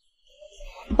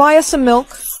 Buy us some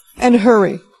milk, and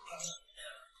hurry.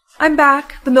 I'm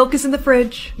back. The milk is in the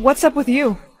fridge. What's up with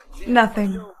you?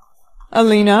 Nothing.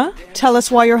 Alina, tell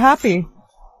us why you're happy.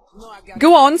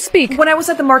 Go on, speak. When I was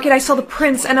at the market, I saw the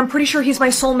prince, and I'm pretty sure he's my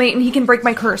soulmate and he can break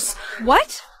my curse.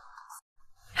 What?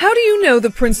 How do you know the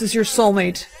prince is your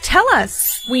soulmate? Tell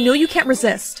us! We know you can't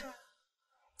resist.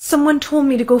 Someone told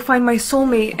me to go find my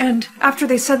soulmate, and after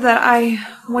they said that, I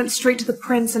went straight to the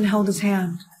prince and held his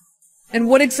hand. And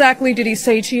what exactly did he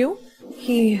say to you?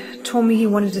 He told me he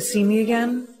wanted to see me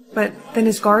again, but then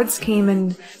his guards came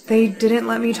and they didn't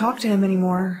let me talk to him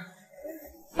anymore.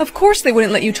 Of course they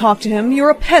wouldn't let you talk to him. You're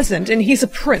a peasant and he's a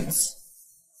prince.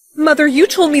 Mother, you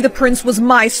told me the prince was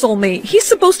my soulmate. He's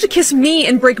supposed to kiss me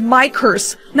and break my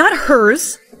curse, not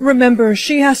hers. Remember,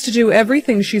 she has to do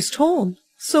everything she's told.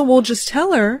 So we'll just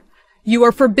tell her, you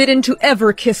are forbidden to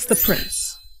ever kiss the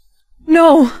prince.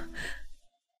 No.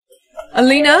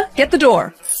 Alina, get the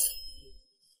door.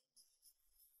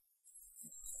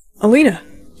 Alina.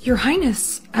 Your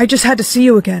Highness. I just had to see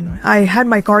you again. I had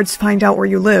my guards find out where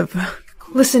you live.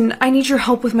 Listen, I need your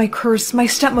help with my curse. My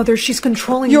stepmother, she's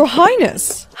controlling Your me.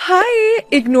 Highness! Hi!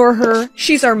 Ignore her.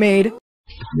 She's our maid.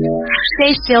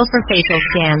 Stay still for facial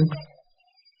scan.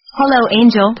 Hello,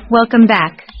 Angel. Welcome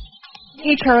back.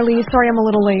 Hey, Charlie. Sorry I'm a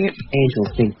little late. Angel,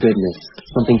 thank goodness.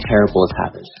 Something terrible has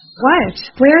happened.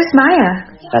 What? Where's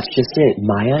Maya? That's just it.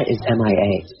 Maya is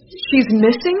MIA. She's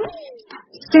missing?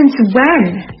 Since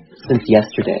when? Since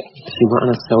yesterday. She went on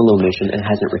a solo mission and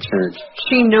hasn't returned.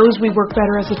 She knows we work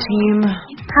better as a team.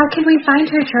 How can we find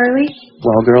her, Charlie?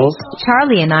 Well, girls?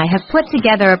 Charlie and I have put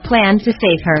together a plan to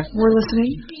save her. We're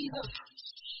listening.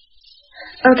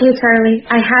 Okay, Charlie.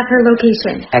 I have her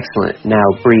location. Excellent. Now,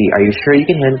 Bree, are you sure you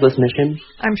can handle this mission?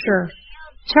 I'm sure.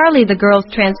 Charlie, the girl's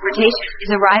transportation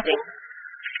is arriving.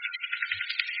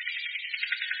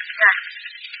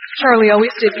 Charlie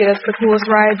always did get us the coolest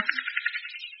rides.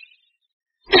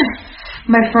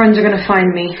 My friends are gonna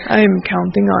find me. I'm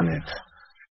counting on it.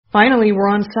 Finally, we're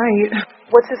on site.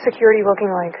 What's the security looking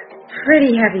like?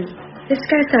 Pretty heavy. This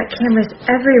guy's got cameras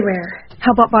everywhere.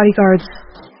 How about bodyguards?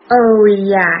 Oh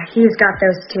yeah, he's got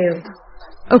those too.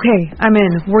 Okay, I'm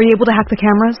in. Were you able to hack the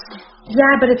cameras?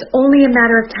 Yeah, but it's only a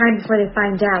matter of time before they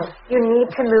find out. You need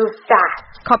to move fast.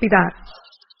 Copy that.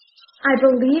 I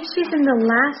believe she's in the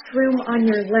last room on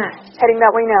your left. Heading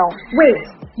that way now.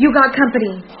 Wait, you got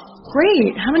company.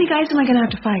 Great. How many guys am I gonna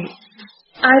have to fight?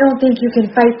 I don't think you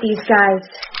can fight these guys.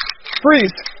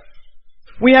 Freeze!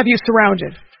 We have you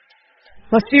surrounded.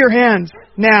 Let's see your hands,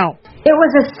 now. It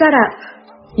was a setup.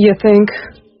 You think?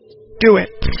 Do it.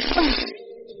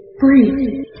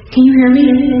 Bree, can you hear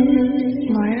me?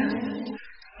 Maya?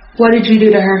 What did you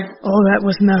do to her? Oh, that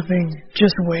was nothing.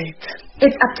 Just wait.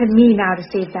 It's up to me now to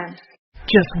save them.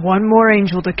 Just one more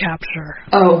angel to capture.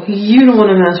 Oh, you don't want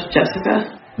to mess with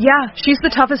Jessica. Yeah, she's the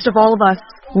toughest of all of us.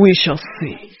 We shall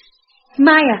see.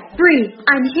 Maya, Bree,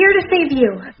 I'm here to save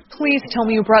you. Please tell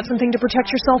me you brought something to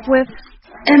protect yourself with.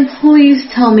 And please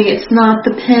tell me it's not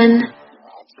the pen.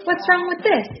 What's wrong with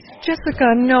this?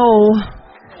 Jessica, no.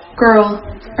 Girl,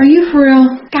 are you for real?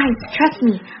 Guys, trust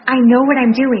me. I know what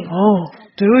I'm doing. Oh,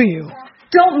 do you?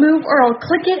 Don't move or I'll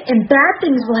click it and bad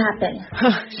things will happen.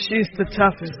 She's the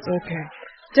toughest, okay.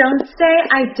 Don't say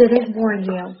I didn't warn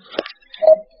you.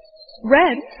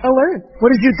 Red, alert.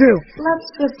 What did you do?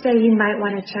 Let's just say you might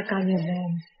want to check on your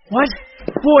man. What?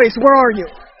 Boys, where are you?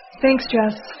 Thanks,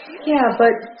 Jess. Yeah,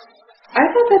 but I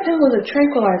thought that pen was a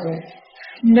tranquilizer.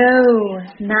 No,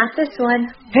 not this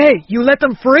one. Hey, you let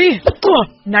them free?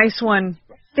 Nice one.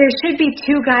 There should be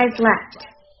 2 guys left.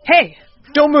 Hey,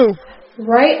 don't move.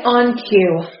 Right on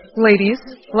cue. Ladies,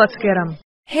 let's get them.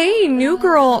 Hey, new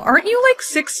girl, aren't you like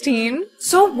 16?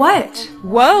 So what?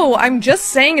 Whoa, I'm just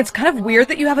saying it's kind of weird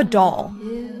that you have a doll.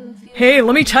 Hey,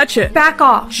 let me touch it. Back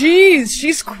off. Jeez,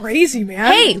 she's crazy,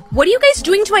 man. Hey, what are you guys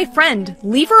doing to my friend?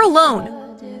 Leave her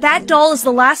alone. That doll is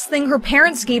the last thing her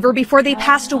parents gave her before they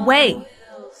passed away.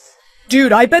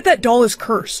 Dude, I bet that doll is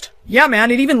cursed. Yeah,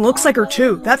 man, it even looks like her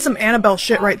too. That's some Annabelle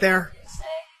shit right there.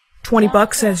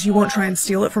 $20 says you won't try and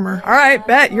steal it from her. Alright,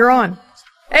 bet, you're on.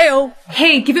 Ayo.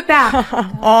 Hey, give it back.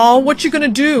 Aw, what you gonna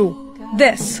do?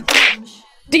 This.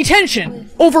 Detention!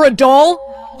 Over a doll?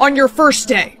 On your first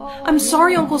day. I'm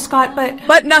sorry, Uncle Scott, but...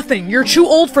 But nothing. You're too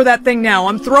old for that thing now.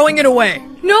 I'm throwing it away.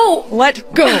 No!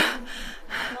 Let go.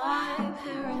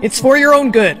 It's for your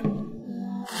own good.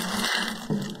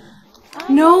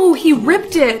 No, he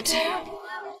ripped it.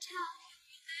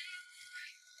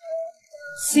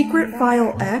 Secret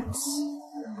File X?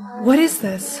 What is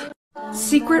this?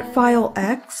 Secret File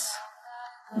X?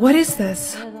 What is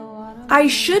this? I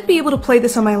should be able to play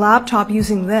this on my laptop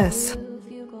using this.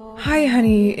 Hi,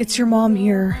 honey, it's your mom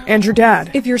here. And your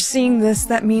dad. If you're seeing this,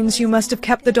 that means you must have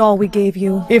kept the doll we gave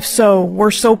you. If so, we're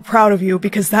so proud of you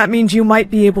because that means you might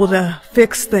be able to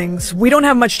fix things. We don't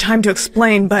have much time to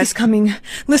explain, but... He's coming.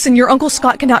 Listen, your Uncle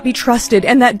Scott cannot be trusted,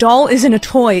 and that doll isn't a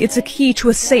toy. It's a key to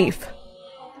a safe.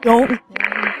 Don't...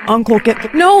 Uncle, get the...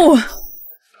 No!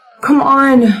 Come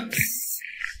on.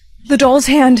 The doll's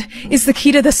hand is the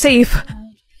key to the safe.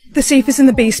 The safe is in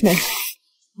the basement.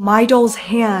 My doll's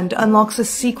hand unlocks a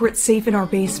secret safe in our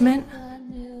basement?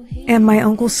 And my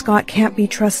Uncle Scott can't be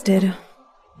trusted.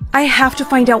 I have to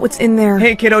find out what's in there.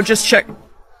 Hey, kiddo, just check.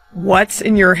 What's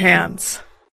in your hands?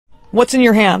 What's in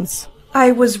your hands?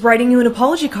 I was writing you an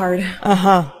apology card.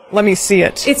 Uh-huh. Let me see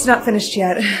it. It's not finished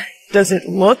yet. Does it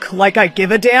look like I give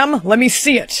a damn? Let me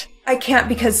see it. I can't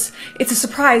because it's a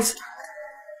surprise.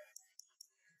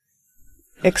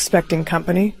 Expecting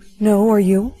company? No, are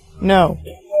you? No.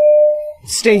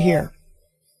 Stay here.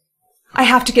 I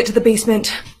have to get to the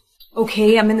basement.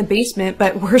 Okay, I'm in the basement,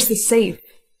 but where's the safe?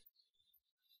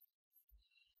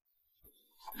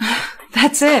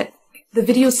 That's it. The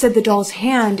video said the doll's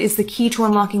hand is the key to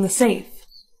unlocking the safe.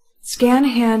 Scan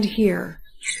hand here.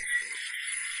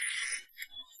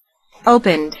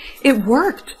 Opened. It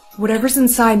worked. Whatever's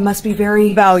inside must be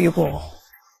very valuable.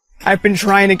 I've been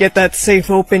trying to get that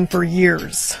safe open for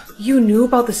years. You knew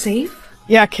about the safe?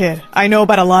 Yeah, kid. I know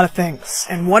about a lot of things.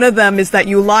 And one of them is that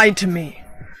you lied to me.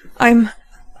 I'm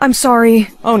sorry.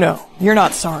 Oh no, you're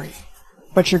not sorry.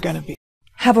 But you're gonna be.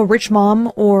 Have a rich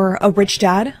mom or a rich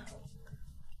dad?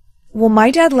 Well,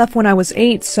 my dad left when I was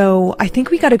 8, so I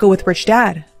think we gotta go with rich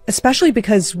dad. Especially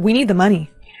because we need the money.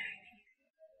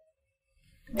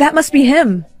 That must be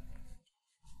him.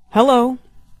 Hello.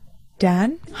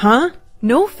 Dad? Huh?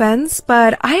 No offense,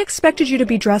 but I expected you to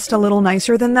be dressed a little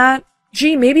nicer than that.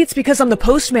 Gee, maybe it's because I'm the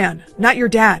postman, not your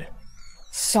dad.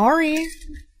 Sorry.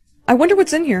 I wonder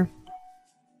what's in here.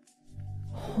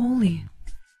 Holy.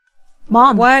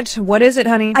 Mom. What? What is it,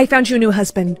 honey? I found you a new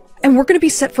husband, and we're gonna be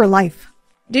set for life.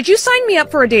 Did you sign me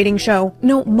up for a dating show?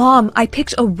 No, Mom, I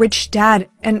picked a rich dad,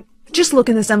 and just look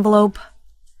in this envelope.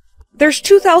 There's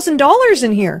 $2,000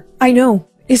 in here. I know.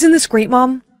 Isn't this great,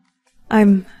 Mom?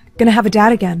 I'm gonna have a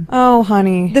dad again. Oh,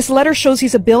 honey. This letter shows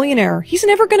he's a billionaire. He's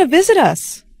never gonna visit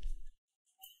us.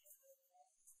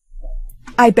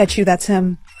 I bet you that's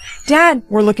him. Dad!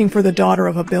 We're looking for the daughter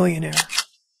of a billionaire.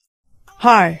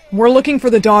 Hi, we're looking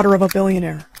for the daughter of a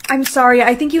billionaire. I'm sorry,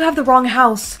 I think you have the wrong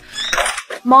house.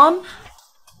 Mom?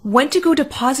 Went to go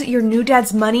deposit your new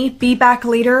dad's money, be back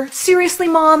later? Seriously,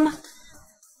 Mom?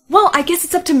 Well, I guess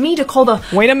it's up to me to call the—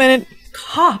 Wait a minute.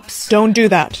 Cops. Don't do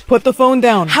that. Put the phone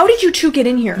down. How did you two get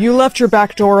in here? You left your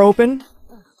back door open?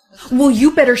 Well,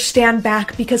 you better stand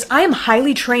back because I am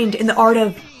highly trained in the art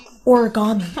of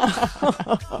origami.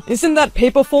 Isn't that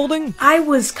paper folding? I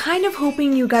was kind of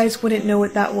hoping you guys wouldn't know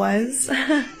what that was.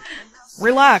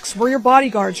 Relax, we're your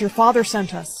bodyguards. Your father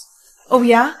sent us. Oh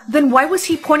yeah? Then why was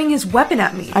he pointing his weapon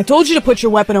at me? I told you to put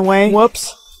your weapon away.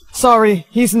 Whoops. Sorry,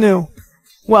 he's new.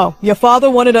 Well, your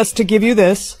father wanted us to give you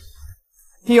this.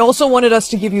 He also wanted us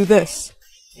to give you this.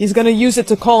 He's gonna use it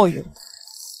to call you.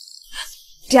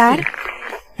 Dad?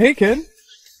 Hey, kid.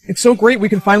 It's so great we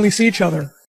can finally see each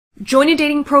other. Join a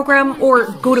dating program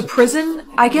or go to prison?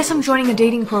 I guess I'm joining a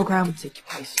dating program.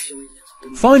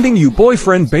 Finding you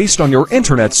boyfriend based on your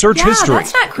internet search history.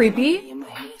 That's not creepy.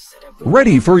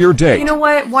 Ready for your date. You know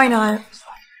what? Why not?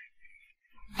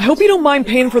 I hope you don't mind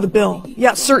paying for the bill.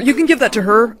 Yeah, sir, you can give that to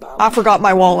her. I forgot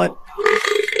my wallet.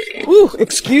 Ooh,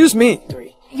 excuse me.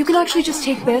 You can actually just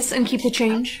take this and keep the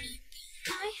change.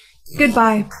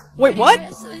 Goodbye. Wait,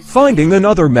 what? Finding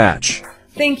another match.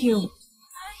 Thank you.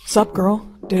 Sup, girl?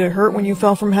 Did it hurt when you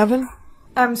fell from heaven?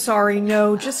 I'm sorry,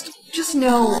 no, just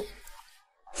no.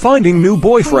 Finding new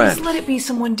boyfriend. Please let it be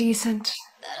someone decent.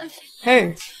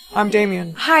 Hey, I'm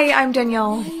Damien. Hi, I'm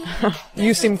Danielle.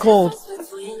 You seem cold.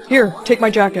 Here, take my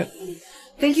jacket.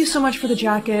 Thank you so much for the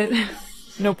jacket.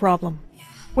 No problem.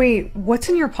 Wait, what's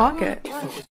in your pocket?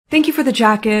 Thank you for the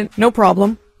jacket. No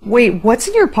problem. Wait, what's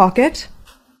in your pocket?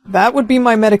 That would be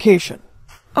my medication.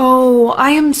 Oh, I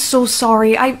am so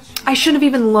sorry. I shouldn't have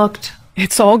even looked.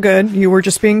 It's all good. You were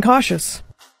just being cautious.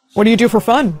 What do you do for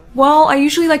fun? Well, I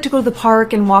usually like to go to the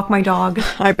park and walk my dog.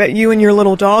 I bet you and your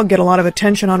little dog get a lot of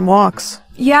attention on walks.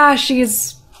 Yeah,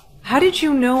 she's... How did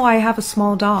you know I have a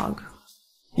small dog?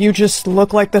 You just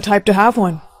look like the type to have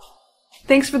one.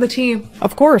 Thanks for the tea.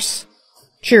 Of course.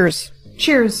 Cheers.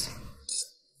 Cheers.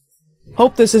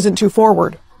 Hope this isn't too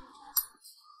forward.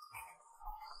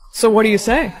 So what do you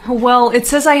say? Well, it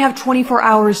says I have 24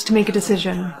 hours to make a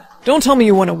decision. Don't tell me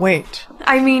you want to wait.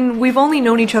 I mean, we've only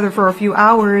known each other for a few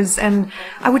hours, and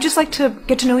I would just like to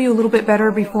get to know you a little bit better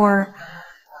before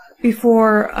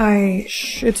I...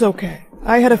 Shh, it's okay.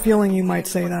 I had a feeling you might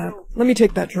say that. Let me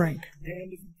take that drink.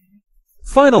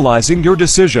 Finalizing your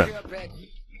decision.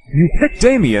 You picked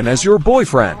Damien as your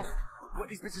boyfriend.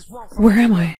 Where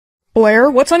am I?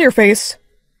 Blair, what's on your face?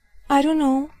 I don't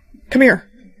know. Come here.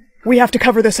 We have to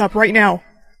cover this up right now.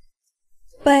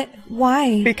 But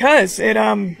why? Because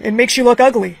it makes you look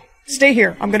ugly. Stay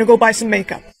here. I'm gonna go buy some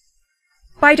makeup.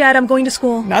 Bye, Dad. I'm going to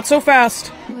school. Not so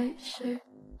fast.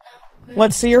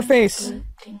 Let's see your face.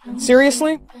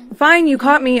 Seriously? Fine, you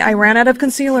caught me. I ran out of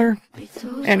concealer.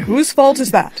 And whose fault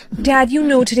is that? Dad, you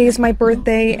know today is my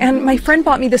birthday, and my friend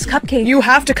bought me this cupcake. You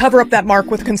have to cover up that mark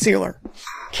with concealer.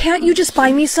 Can't you just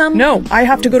buy me some? No, I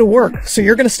have to go to work, so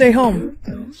you're gonna stay home.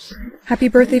 Happy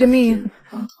birthday to me.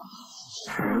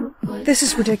 This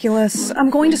is ridiculous. I'm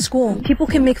going to school. People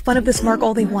can make fun of this mark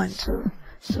all they want.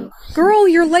 Girl,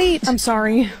 you're late. I'm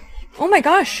sorry. Oh my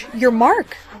gosh, your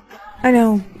mark. I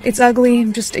know. It's ugly.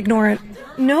 Just ignore it.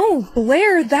 No,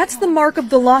 Blair, that's the mark of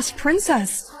the lost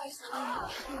princess.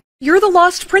 You're the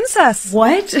lost princess.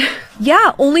 What?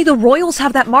 Yeah, only the royals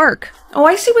have that mark. Oh,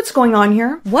 I see what's going on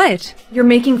here. What? You're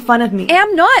making fun of me.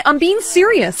 I'm not. I'm being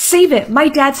serious. Save it. My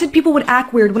dad said people would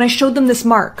act weird when I showed them this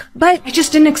mark. But I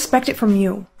just didn't expect it from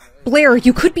you. Blair,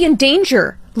 you could be in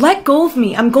danger. Let go of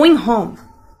me. I'm going home.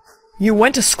 You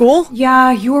went to school?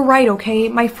 Yeah, you were right, okay?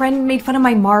 My friend made fun of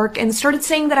my mark and started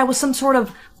saying that I was some sort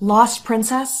of lost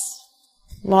princess.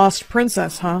 Lost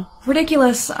princess, huh?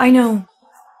 Ridiculous, I know.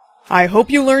 I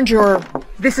hope you learned your...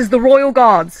 This is the royal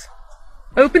guards.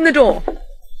 Open the door.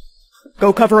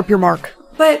 Go cover up your mark.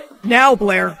 But... Now,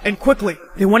 Blair, and quickly.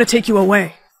 They want to take you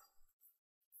away.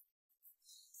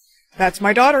 That's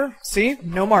my daughter. See?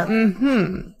 No mark.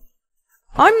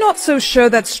 I'm not so sure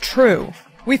that's true.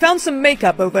 We found some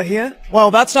makeup over here.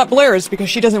 Well, that's not Blair's because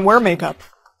she doesn't wear makeup.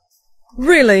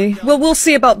 Really? Well, we'll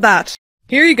see about that.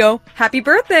 Here you go. Happy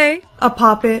birthday. A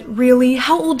poppet? Really?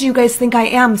 How old do you guys think I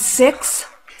am? 6?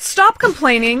 Stop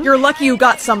complaining. You're lucky you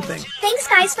got something. Thanks,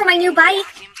 guys, for my new bike.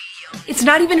 It's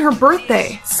not even her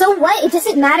birthday. So what? It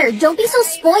doesn't matter. Don't be so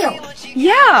spoiled.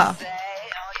 Yeah.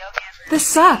 This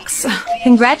sucks.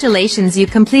 Congratulations, you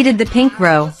completed the pink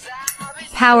row.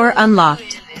 Power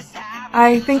unlocked.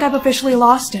 I think I've officially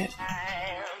lost it.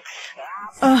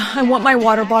 I want my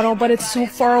water bottle, but it's so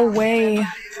far away.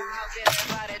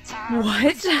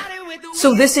 What?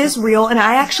 So this is real, and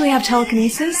I actually have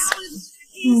telekinesis?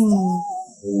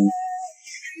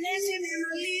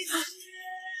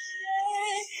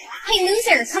 Hey,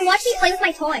 loser, come watch me play with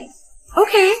my toy.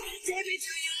 Okay.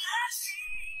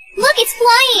 Look, it's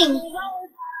flying!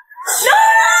 No!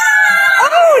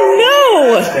 Oh,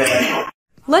 no!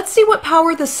 Let's see what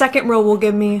power the second row will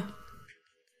give me.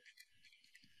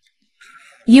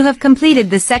 You have completed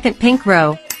the second pink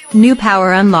row. New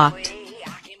power unlocked.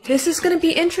 This is gonna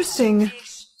be interesting.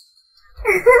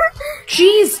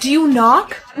 Jeez, do you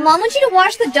knock? Mom wants you to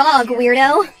wash the dog,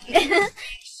 weirdo.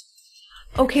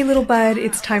 Okay, little bud,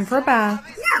 it's time for a bath.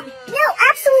 No,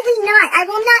 absolutely not. I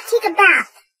will not take a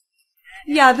bath.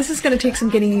 Yeah, this is gonna take some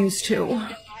getting used to.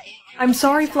 I'm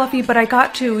sorry, Fluffy, but I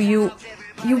got to. You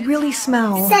really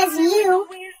smell. Says you.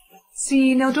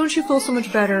 See, now don't you feel so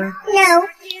much better? No.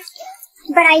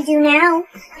 But I do now.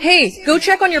 Hey, go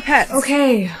check on your pets.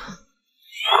 Okay.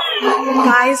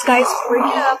 Guys, break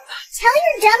it up. Tell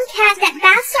your dumb cat that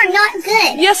baths are not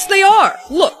good. Yes, they are.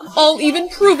 Look, I'll even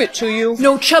prove it to you.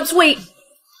 No, Chubbs, wait.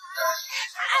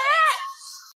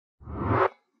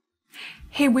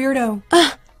 Hey, weirdo.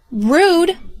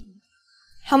 Rude.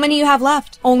 How many you have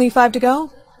left? Only 5 to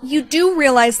go? You do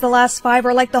realize the last 5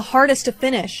 are like the hardest to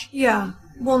finish. Yeah,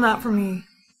 well, not for me.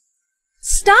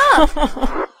 Stop!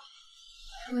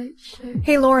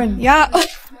 Hey, Lauren. Yeah.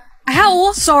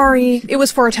 Ow! Sorry, it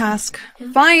was for a task.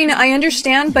 Fine, I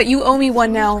understand, but you owe me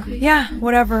one now. Yeah,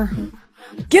 whatever.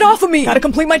 Get off of me! Gotta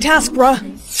complete my task, bruh.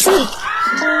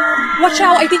 Watch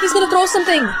out, I think he's gonna throw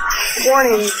something.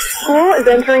 Warning, school is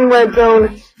entering red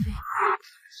zone.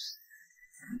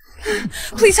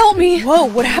 Please help me! Whoa,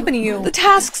 what happened to you? The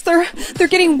tasks, they're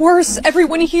getting worse.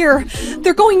 Everyone here,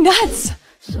 they're going nuts.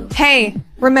 Hey,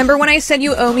 remember when I said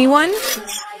you owe me one?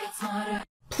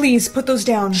 Please, put those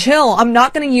down. Chill, I'm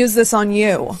not gonna use this on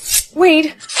you.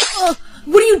 Wait.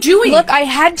 What are you doing? Look, I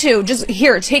had to. Just,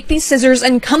 here, take these scissors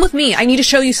and come with me. I need to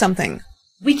show you something.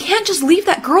 We can't just leave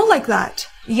that girl like that.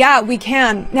 Yeah, we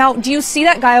can. Now, do you see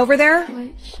that guy over there?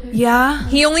 Yeah?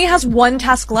 He only has one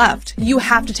task left. You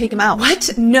have to take him out.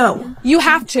 What? No. You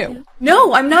have to.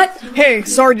 No, I'm not. Hey,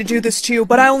 sorry to do this to you,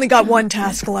 but I only got one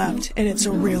task left, and it's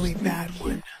a really bad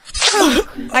one.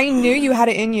 I knew you had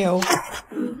it in you.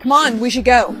 Come on, we should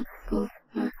go.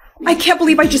 I can't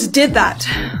believe I just did that.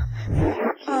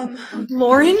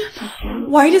 Lauren?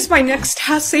 Why does my next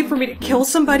task say for me to kill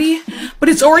somebody, but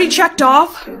it's already checked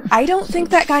off? I don't think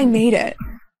that guy made it.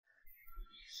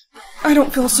 I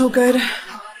don't feel so good.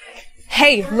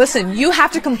 Hey, listen, you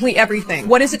have to complete everything.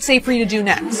 What does it say for you to do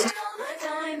next?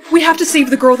 We have to save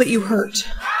the girl that you hurt.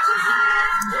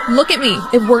 Look at me.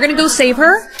 If we're gonna go save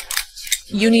her,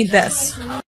 you need this.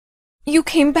 You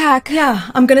came back. Yeah,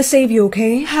 I'm gonna save you,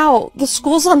 okay? How? The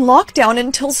school's on lockdown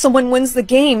until someone wins the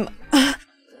game.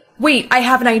 Wait, I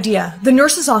have an idea. The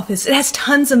nurse's office, it has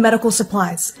tons of medical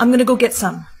supplies. I'm gonna go get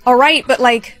some. Alright, but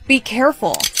be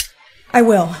careful. I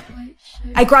will.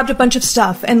 I grabbed a bunch of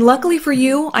stuff, and luckily for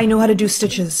you, I know how to do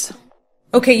stitches.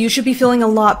 Okay, you should be feeling a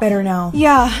lot better now.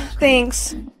 Yeah,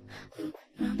 thanks.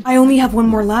 I only have one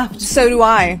more left. So do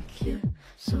I.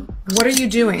 What are you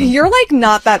doing? You're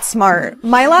not that smart.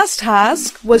 My last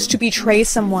task was to betray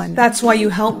someone. That's why you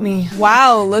helped me.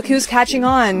 Wow, look who's catching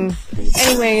on.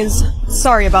 Anyways,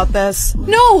 sorry about this.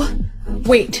 No!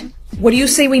 Wait, what do you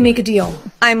say we make a deal?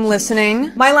 I'm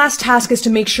listening. My last task is to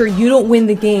make sure you don't win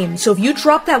the game, so if you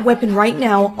drop that weapon right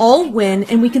now, I'll win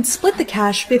and we can split the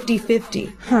cash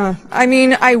 50-50. Huh. I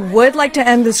mean, I would like to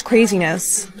end this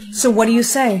craziness. So what do you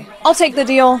say? I'll take the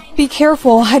deal. Be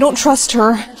careful, I don't trust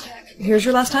her. Here's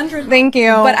your last 100. Thank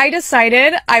you. But I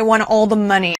decided I want all the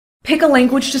money. Pick a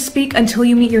language to speak until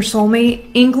you meet your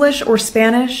soulmate. English or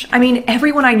Spanish. I mean,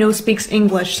 everyone I know speaks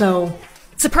English, so...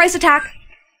 Surprise attack!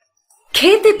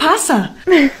 ¿Qué te pasa?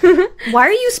 Why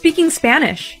are you speaking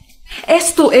Spanish?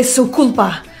 Esto es su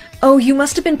culpa. Oh, you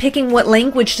must have been picking what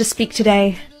language to speak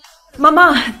today.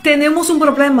 Mamá, tenemos un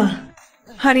problema.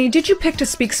 Honey, did you pick to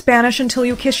speak Spanish until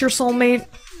you kiss your soulmate?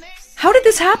 How did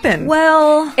this happen?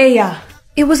 Well... Ella.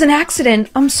 It was an accident.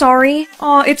 I'm sorry.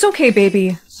 Aw, it's okay,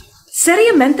 baby.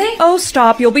 Seriamente? Oh,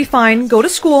 stop. You'll be fine. Go to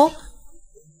school.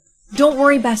 Don't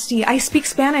worry, bestie. I speak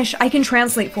Spanish. I can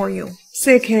translate for you.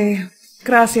 Sé que...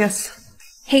 Gracias.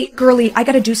 Hey, girly, I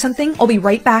gotta do something. I'll be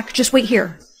right back. Just wait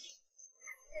here.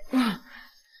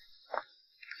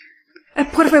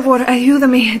 Por favor,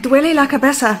 ayúdame. Duele la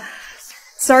cabeza.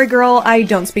 Sorry, girl, I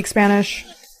don't speak Spanish.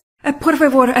 Por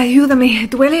favor, ayúdame.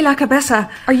 Duele la cabeza.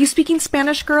 Are you speaking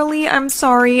Spanish, girly? I'm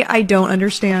sorry, I don't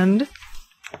understand.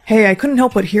 Hey, I couldn't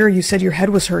help but hear you said your head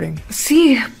was hurting.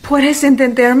 Sí, ¿puedes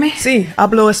entenderme? Sí,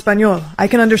 hablo español. I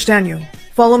can understand you.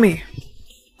 Follow me.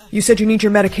 You said you need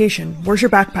your medication. Where's your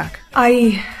backpack?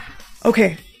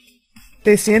 Okay.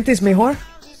 ¿Te sientes mejor?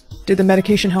 Did the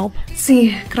medication help?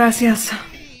 Sí, gracias.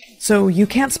 So you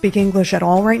can't speak English at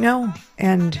all right now?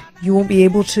 And you won't be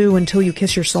able to until you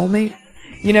kiss your soulmate?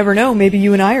 You never know, maybe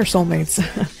you and I are soulmates.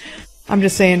 I'm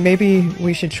just saying, maybe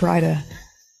we should try to...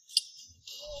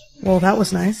 Well, that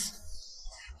was nice.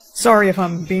 Sorry if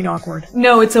I'm being awkward.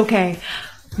 No, it's okay.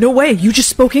 No way, you just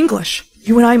spoke English.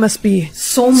 You and I must be...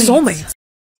 Soulmates.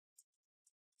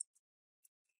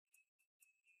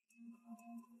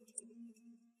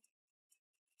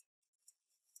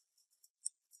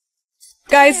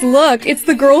 Guys, look, it's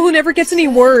the girl who never gets any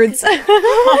words.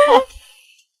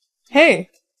 Hey,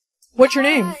 what's your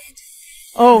name?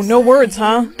 Oh, no words,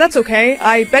 huh? That's okay.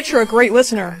 I bet you're a great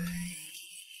listener.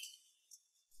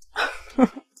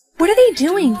 What are they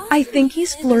doing? I think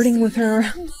he's flirting with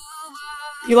her.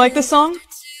 You like this song?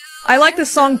 I like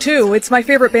this song too. It's my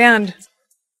favorite band.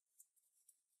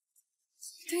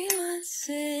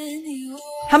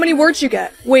 How many words you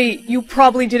get? Wait, you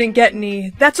probably didn't get any.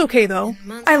 That's okay though.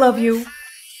 I love you.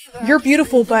 You're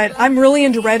beautiful, but I'm really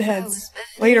into redheads.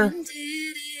 Later.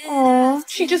 Aw,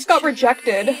 she just got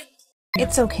rejected.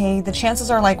 It's okay. The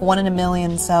chances are like 1 in a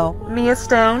million, so... Mia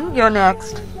Stone, you're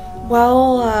next.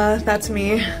 Well, that's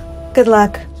me. Good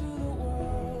luck.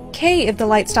 Okay, if the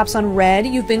light stops on red,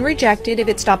 you've been rejected. If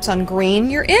it stops on green,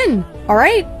 you're in.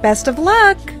 Alright, best of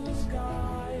luck.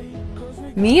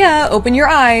 Mia, open your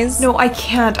eyes. No, I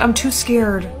can't. I'm too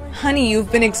scared. Honey, you've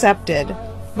been accepted.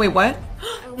 Wait, what?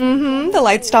 The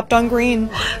light stopped on green.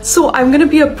 So I'm gonna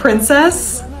be a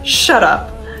princess? Shut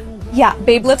up. Yeah,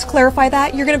 babe, let's clarify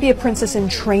that. You're gonna be a princess in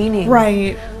training.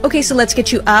 Right. Okay, so let's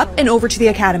get you up and over to the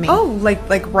academy. Oh, like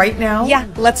right now? Yeah,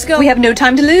 let's go. We have no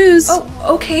time to lose.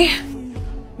 Oh, okay.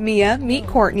 Mia, meet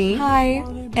Courtney. Hi.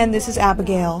 And this is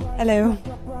Abigail. Hello.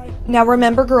 Now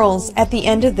remember, girls, at the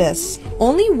end of this,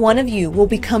 only one of you will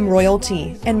become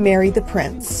royalty and marry the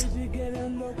prince.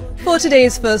 For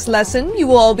today's first lesson, you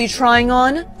will all be trying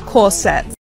on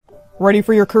corsets. Ready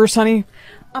for your curse, honey?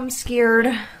 I'm scared.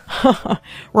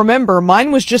 Remember,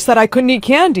 mine was just that I couldn't eat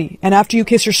candy, and after you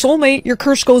kiss your soulmate, your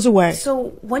curse goes away.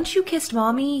 So, once you kissed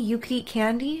Mommy, you could eat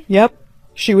candy? Yep.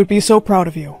 She would be so proud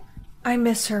of you. I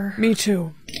miss her. Me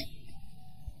too.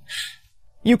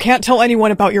 You can't tell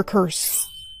anyone about your curse.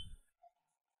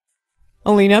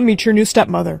 Alina, meet your new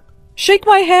stepmother. Shake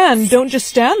my hand, don't just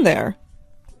stand there.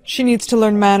 She needs to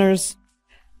learn manners.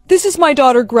 This is my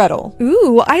daughter Gretel.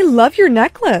 Ooh, I love your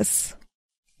necklace.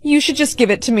 You should just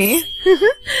give it to me.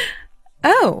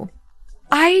 Oh,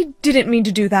 I didn't mean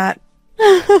to do that.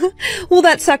 Well,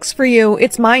 that sucks for you.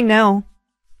 It's mine now.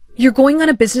 You're going on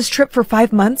a business trip for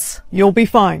 5 months? You'll be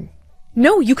fine.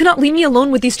 No, you cannot leave me alone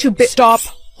with these two Stop.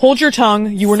 Hold your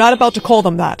tongue. You were not about to call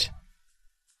them that.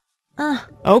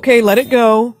 Okay, let it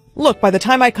go. Look, by the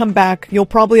time I come back, you'll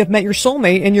probably have met your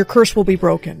soulmate and your curse will be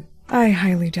broken. I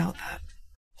highly doubt that.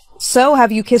 So,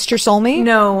 have you kissed your soulmate?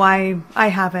 No, I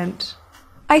haven't.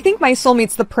 I think my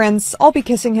soulmate's the prince. I'll be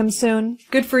kissing him soon.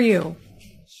 Good for you.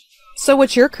 So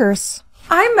what's your curse?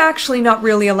 I'm actually not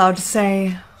really allowed to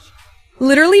say.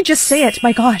 Literally just say it,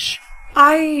 my gosh.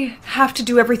 I have to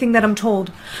do everything that I'm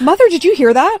told. Mother, did you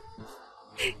hear that?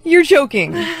 You're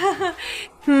joking.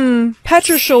 Pat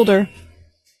your shoulder.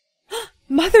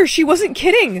 Mother, she wasn't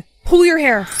kidding. Pull your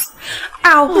hair.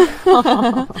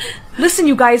 Ow. Listen,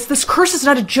 you guys, this curse is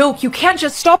not a joke. You can't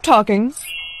just stop talking.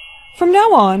 From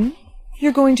now on,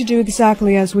 you're going to do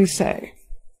exactly as we say.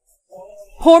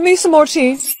 Pour me some more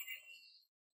tea.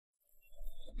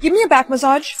 Give me a back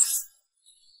massage.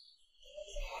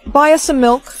 Buy us some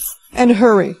milk, and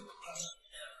hurry.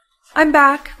 I'm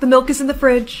back. The milk is in the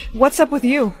fridge. What's up with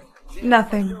you?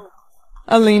 Nothing.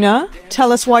 Alina,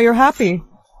 tell us why you're happy.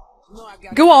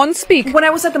 Go on, speak. When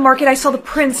I was at the market, I saw the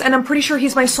prince, and I'm pretty sure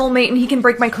he's my soulmate and he can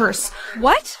break my curse.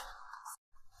 What?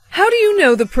 How do you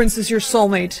know the prince is your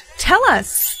soulmate? Tell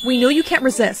us. We know you can't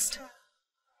resist.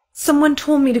 Someone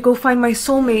told me to go find my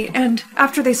soulmate, and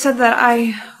after they said that,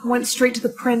 I went straight to the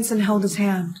prince and held his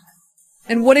hand.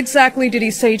 And what exactly did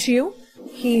he say to you?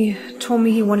 He told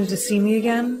me he wanted to see me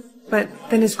again, but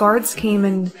then his guards came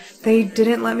and they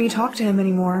didn't let me talk to him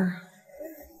anymore.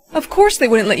 Of course they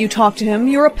wouldn't let you talk to him.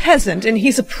 You're a peasant and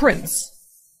he's a prince.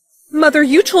 Mother,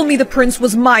 you told me the prince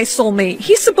was my soulmate.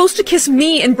 He's supposed to kiss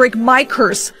me and break my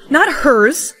curse, not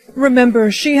hers.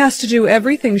 Remember, she has to do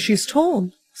everything she's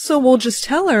told. So we'll just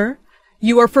tell her,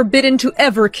 you are forbidden to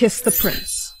ever kiss the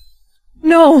prince.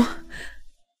 No.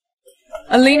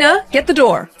 Alina, get the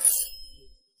door.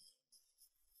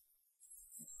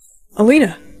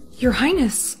 Alina. Your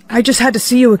Highness. I just had to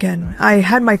see you again. I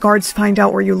had my guards find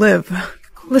out where you live.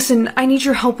 Listen, I need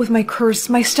your help with my curse.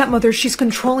 My stepmother, she's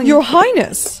controlling Your me.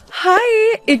 Highness!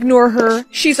 Hi! Ignore her.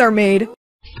 She's our maid.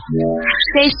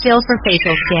 Stay still for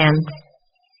facial scan.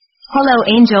 Hello,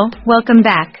 Angel. Welcome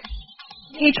back.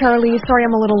 Hey, Charlie. Sorry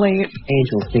I'm a little late.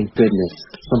 Angel, thank goodness.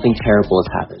 Something terrible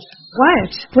has happened. What?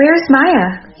 Where's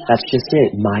Maya? That's just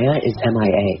it. Maya is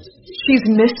MIA. She's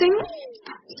missing?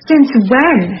 Since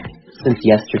when? Since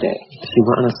yesterday. She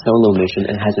went on a solo mission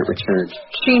and hasn't returned.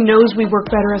 She knows we work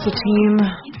better as a team.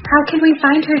 How can we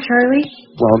find her, Charlie?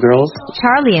 Well, girls?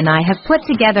 Charlie and I have put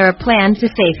together a plan to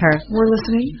save her. We're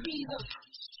listening.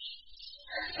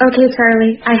 Okay,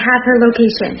 Charlie. I have her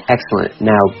location. Excellent.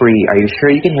 Now, Bree, are you sure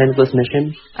you can handle this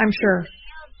mission? I'm sure.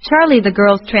 Charlie, the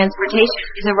girl's transportation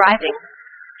is arriving.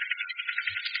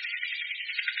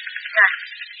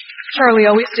 Charlie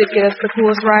always did get us the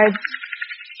coolest rides.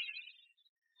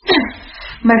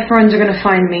 My friends are gonna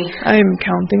find me. I'm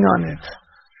counting on it.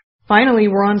 Finally,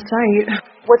 we're on site.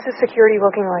 What's the security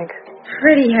looking like?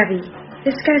 Pretty heavy.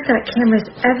 This guy's got cameras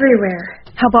everywhere.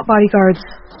 How about bodyguards?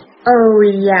 Oh,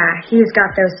 yeah. He's got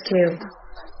those too.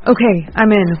 Okay, I'm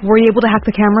in. Were you able to hack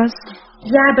the cameras?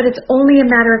 Yeah, but it's only a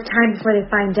matter of time before they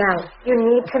find out. You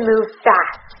need to move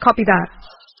fast. Copy that.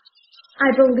 I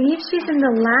believe she's in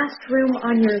the last room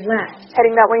on your left.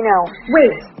 Heading that way now.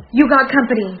 Wait, you got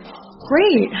company.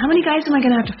 Great. How many guys am I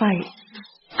gonna have to fight?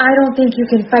 I don't think you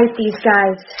can fight these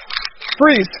guys.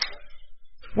 Freeze!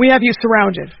 We have you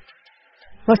surrounded.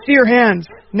 Let's see your hands,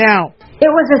 now. It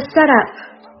was a setup.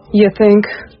 You think?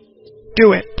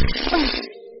 Do it.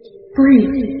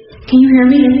 Bree, can you hear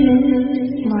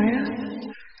me?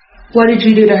 Maya? What did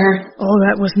you do to her? Oh,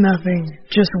 that was nothing.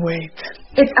 Just wait.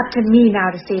 It's up to me now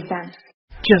to save them.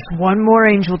 Just one more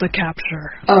angel to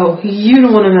capture. Oh, you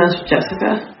don't want to mess with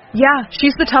Jessica. Yeah,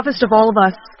 she's the toughest of all of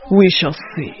us. We shall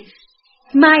see.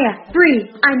 Maya, Bree,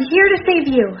 I'm here to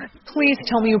save you. Please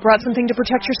tell me you brought something to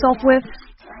protect yourself with.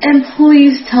 And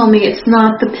please tell me it's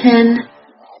not the pin.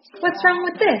 What's wrong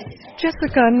with this?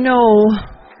 Jessica, no.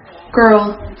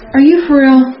 Girl, are you for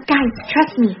real? Guys,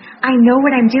 trust me. I know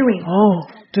what I'm doing. Oh,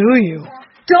 do you?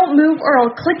 Don't move or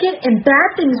I'll click it and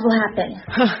bad things will happen.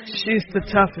 She's the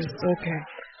toughest, okay.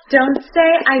 Don't say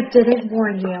I didn't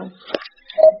warn you.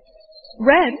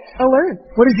 Red, alert.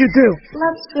 What did you do?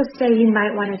 Let's just say you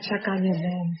might want to check on your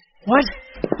mom. What?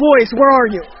 Boys, where are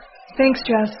you? Thanks,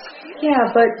 Jess.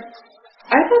 Yeah, but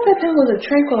I thought that pen was a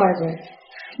tranquilizer.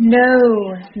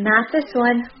 No, not this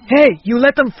one. Hey, you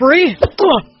let them free?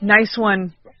 Nice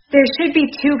one. There should be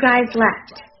 2 guys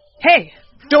left. Hey,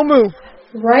 don't move.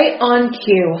 Right on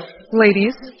cue.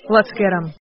 Ladies, let's get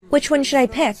them. Which one should I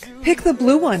pick? Pick the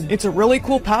blue one. It's a really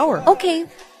cool power. Okay.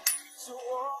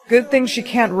 Good thing she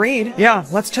can't read. Yeah,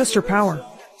 let's test her power.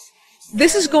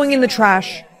 This is going in the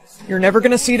trash. You're never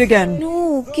gonna see it again.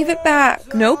 No, give it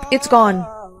back. Nope, it's gone.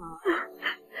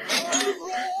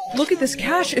 Look at this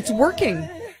cash, it's working.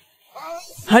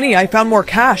 Honey, I found more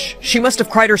cash. She must have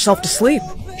cried herself to sleep.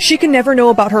 She can never know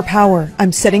about her power.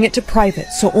 I'm setting it to private,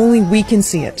 so only we can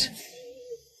see it.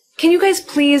 Can you guys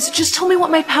please just tell me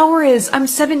what my power is? I'm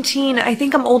 17. I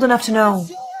think I'm old enough to know.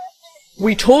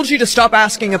 We told you to stop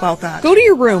asking about that. Go to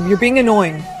your room. You're being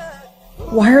annoying.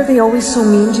 Why are they always so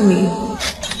mean to me?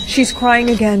 She's crying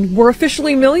again. We're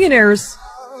officially millionaires.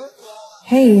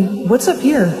 Hey, what's up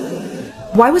here?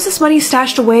 Why was this money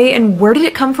stashed away and where did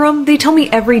it come from? They tell me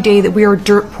every day that we are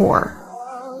dirt poor.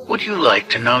 Would you like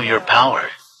to know your power?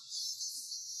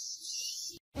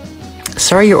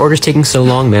 Sorry your order's taking so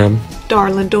long, ma'am.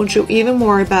 Darling, don't you even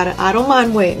worry about it. I don't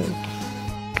mind waiting.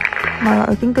 Maya,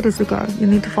 I think it is the guy. You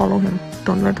need to follow him.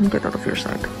 Don't let him get out of your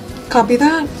sight. Copy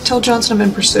that. Tell Johnson I'm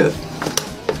in pursuit.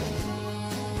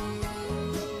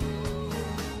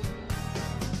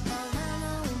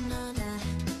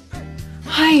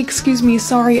 Hi, excuse me,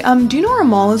 sorry. Do you know where a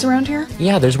mall is around here?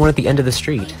 Yeah, there's one at the end of the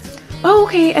street. Oh,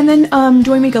 okay, and then,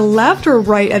 do I make a left or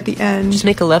right at the end? Just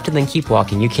make a left and then keep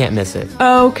walking. You can't miss it.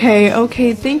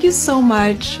 Okay, thank you so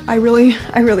much. I really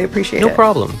appreciate it. No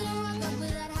problem.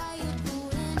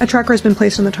 A tracker has been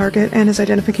placed on the target, and his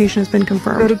identification has been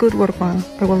confirmed. Very good work, Maya.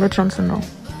 I will let Johnson know.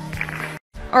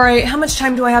 Alright, how much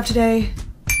time do I have today?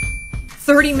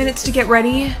 30 minutes to get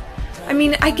ready? I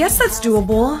mean, I guess that's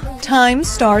doable. Time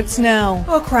starts now.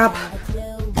 Oh, crap.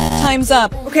 Time's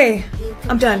up. Okay,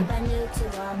 I'm done.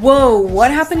 Whoa,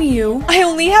 what happened to you? I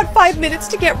only had 5 minutes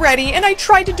to get ready, and I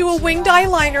tried to do a winged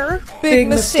eyeliner. Big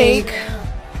mistake.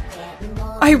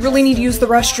 I really need to use the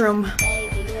restroom.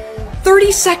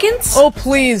 30 seconds? Oh,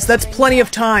 please, that's plenty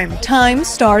of time. Time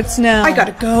starts now. I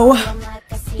gotta go.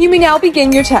 You may now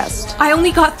begin your test. I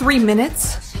only got 3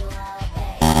 minutes.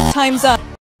 Time's up.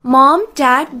 Mom,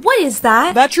 Dad, what is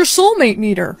that? That's your soulmate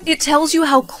meter. It tells you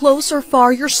how close or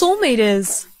far your soulmate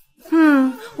is.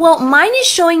 Well, mine is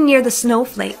showing near the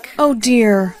snowflake. Oh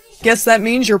dear. Guess that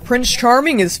means your Prince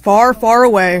Charming is far, far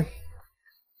away.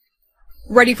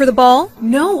 Ready for the ball?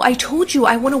 No, I told you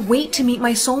I want to wait to meet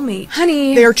my soulmate.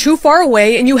 Honey. They are too far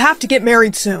away and you have to get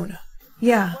married soon.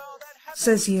 Yeah,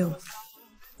 says you.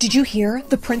 Did you hear?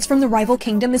 The prince from the rival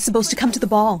kingdom is supposed to come to the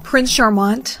ball. Prince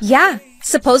Charmant? Yeah,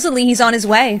 supposedly he's on his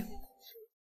way.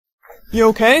 You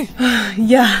okay?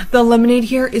 Yeah, the lemonade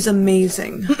here is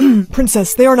amazing.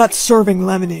 Princess, they are not serving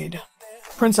lemonade.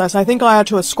 Princess, I think I ought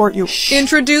to escort you.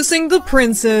 Introducing the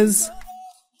princes.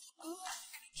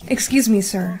 Excuse me,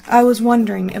 sir. I was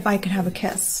wondering if I could have a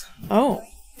kiss. Oh,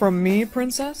 from me,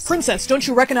 Princess? Princess, don't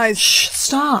you recognize— Shh,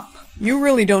 stop. You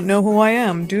really don't know who I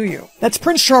am, do you? That's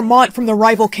Prince Charmant from the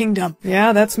rival kingdom.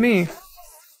 Yeah, that's me.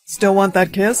 Still want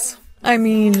that kiss? I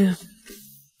mean...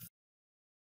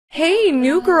 Hey,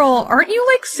 new girl, aren't you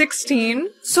like 16?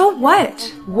 So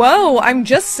what? Whoa, I'm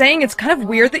just saying it's kind of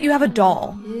weird that you have a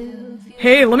doll.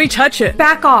 Hey, let me touch it.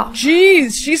 Back off.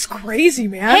 Jeez, she's crazy,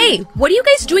 man. Hey, what are you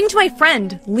guys doing to my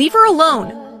friend? Leave her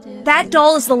alone. That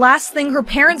doll is the last thing her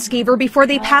parents gave her before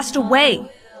they passed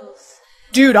away.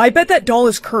 Dude, I bet that doll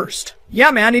is cursed.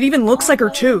 Yeah, man, it even looks like her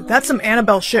too. That's some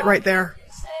Annabelle shit right there.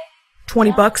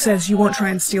 $20 says you won't try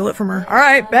and steal it from her.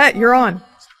 Alright, bet, you're on.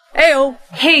 Ayo!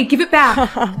 Hey, give it back!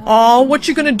 Aw, what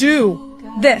you gonna do?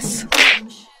 This.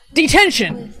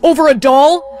 Detention! Over a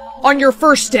doll? On your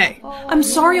first day. I'm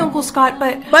sorry, Uncle Scott,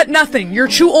 but... But nothing. You're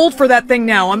too old for that thing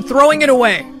now. I'm throwing it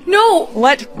away. No!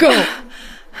 Let go.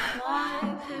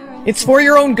 It's for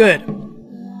your own good.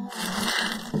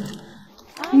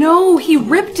 No, he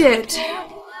ripped it!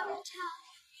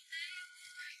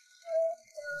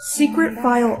 Secret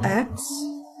File X?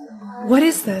 What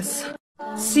is this?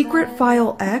 Secret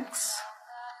File X?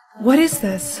 What is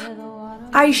this?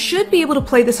 I should be able to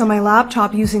play this on my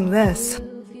laptop using this.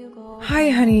 Hi,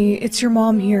 honey. It's your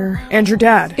mom here. And your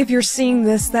dad. If you're seeing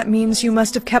this, that means you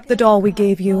must have kept the doll we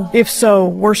gave you. If so,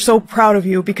 we're so proud of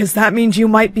you because that means you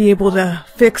might be able to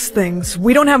fix things.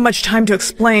 We don't have much time to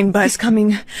explain, but... He's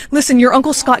coming. Listen, your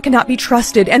Uncle Scott cannot be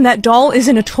trusted, and that doll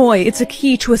isn't a toy. It's a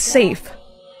key to a safe.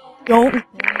 Don't...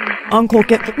 Uncle,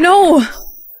 get the... No!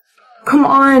 Come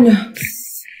on.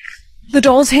 The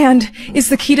doll's hand is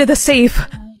the key to the safe.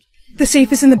 The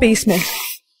safe is in the basement.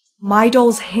 My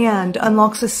doll's hand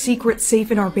unlocks a secret safe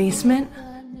in our basement?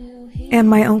 And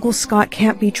my Uncle Scott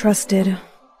can't be trusted.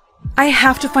 I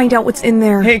have to find out what's in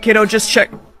there. Hey, kiddo, just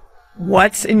check.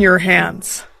 What's in your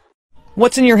hands?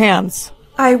 What's in your hands?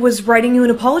 I was writing you an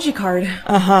apology card.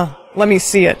 Uh-huh. Let me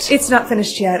see it. It's not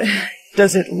finished yet.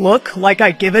 Does it look like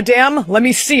I give a damn? Let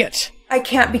me see it. I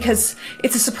can't because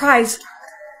it's a surprise.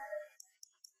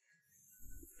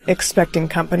 Expecting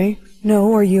company?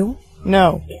 No, are you?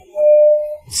 No.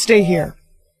 Stay here.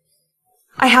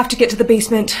 I have to get to the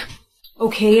basement.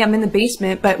 Okay, I'm in the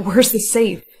basement, but where's the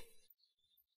safe?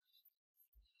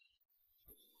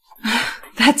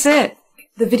 That's it.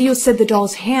 The video said the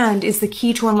doll's hand is the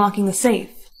key to unlocking the safe.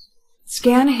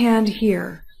 Scan hand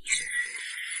here.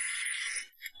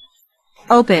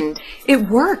 Opened. It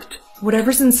worked.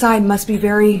 Whatever's inside must be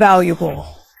very valuable.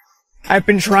 I've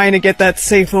been trying to get that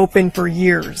safe open for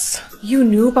years. You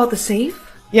knew about the safe?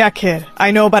 Yeah, kid.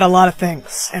 I know about a lot of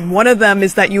things. And one of them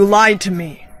is that you lied to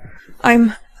me.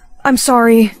 I'm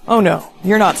sorry. Oh no,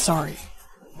 you're not sorry.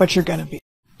 But you're gonna be.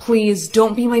 Please,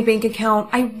 don't be my bank account.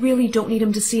 I really don't need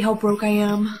him to see how broke I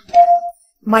am.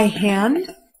 My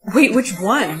hand? Wait, which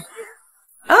one?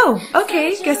 Oh,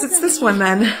 okay. Guess it's this one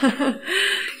then.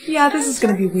 Yeah, this is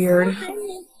gonna be weird.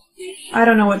 I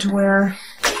don't know what to wear.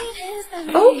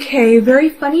 Okay, very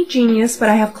funny genius, but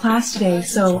I have class today,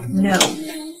 so no.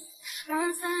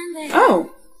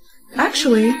 Oh,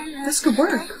 actually, this could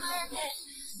work.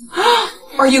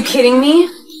 Are you kidding me?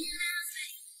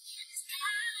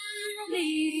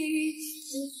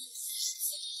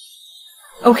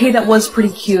 Okay, that was pretty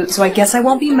cute, so I guess I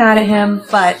won't be mad at him,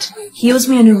 but he owes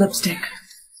me a new lipstick.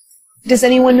 Does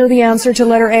anyone know the answer to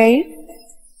letter A?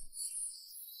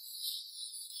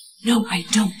 No, I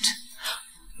don't.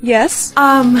 Yes?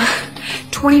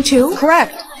 22?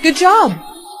 Correct. Good job.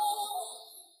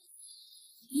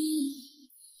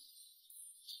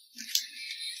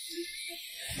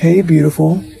 Hey,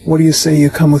 beautiful. What do you say you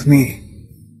come with me?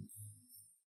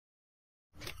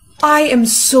 I am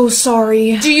so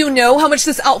sorry. Do you know how much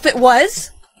this outfit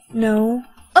was? No.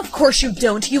 Of course you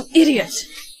don't, you idiot.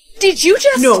 Did you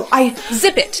just— No,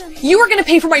 Zip it. You are gonna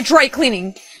pay for my dry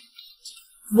cleaning.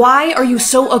 Why are you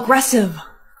so aggressive?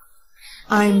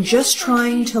 I'm just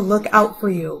trying to look out for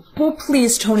you. Well,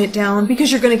 please tone it down,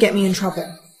 because you're gonna get me in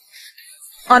trouble.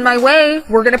 On my way.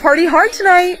 We're gonna party hard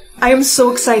tonight. I am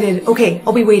so excited. Okay,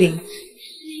 I'll be waiting.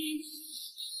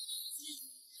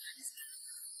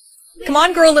 Come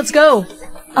on, girl, let's go.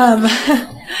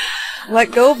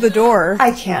 Let go of the door.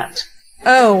 I can't.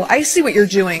 Oh, I see what you're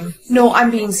doing. No, I'm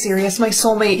being serious. My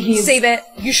soulmate, he's— Save it.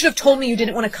 You should have told me you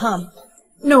didn't want to come.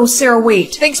 No, Sarah,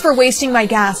 wait. Thanks for wasting my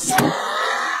gas.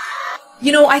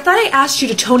 You know, I thought I asked you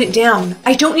to tone it down.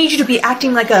 I don't need you to be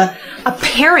acting like a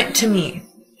parent to me.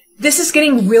 This is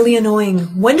getting really annoying.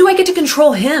 When do I get to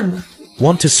control him?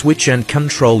 Want to switch and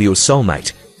control your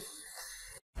soulmate?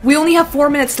 We only have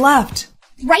 4 minutes left.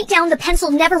 Write down the pencil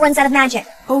never runs out of magic.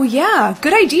 Oh yeah,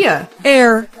 good idea.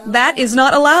 Air, that is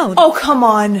not allowed. Oh, come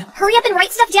on. Hurry up and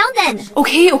write stuff down then.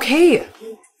 Okay.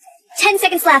 10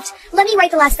 seconds left. Let me write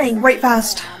the last thing. Write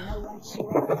fast.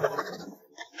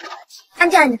 I'm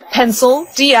done. Pencil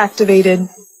deactivated.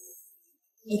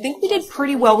 I think we did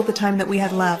pretty well with the time that we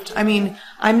had left. I mean,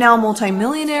 I'm now a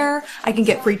multi-millionaire, I can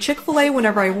get free Chick-fil-A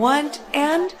whenever I want,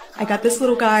 and I got this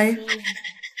little guy.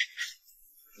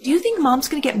 Do you think Mom's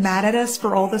gonna get mad at us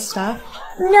for all this stuff?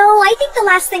 No, I think the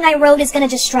last thing I wrote is gonna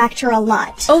distract her a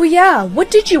lot. Oh yeah,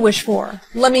 what did you wish for?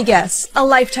 Let me guess, a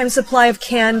lifetime supply of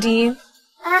candy?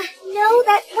 No,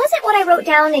 that wasn't what I wrote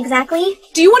down exactly.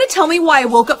 Do you want to tell me why I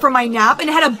woke up from my nap and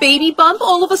had a baby bump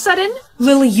all of a sudden?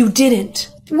 Lily, you didn't.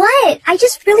 What? I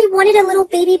just really wanted a little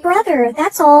baby brother,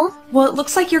 that's all. Well, it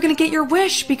looks like you're gonna get your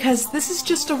wish, because this is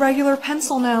just a regular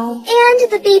pencil now.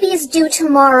 And the baby is due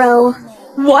tomorrow.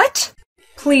 What?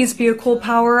 Please be a cool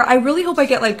power. I really hope I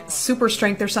get, like, super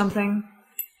strength or something.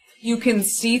 You can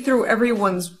see through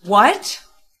everyone's what?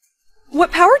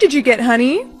 What power did you get,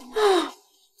 honey? My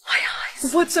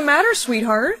eyes. What's the matter,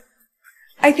 sweetheart?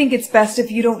 I think it's best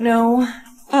if you don't know.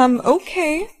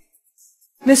 Okay.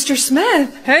 Mr.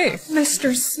 Smith. Hey.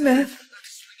 Mr. Smith.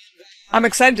 I'm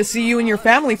excited to see you and your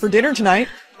family for dinner tonight.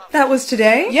 That was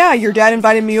today? Yeah, your dad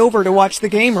invited me over to watch the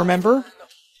game, remember?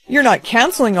 You're not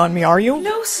canceling on me, are you?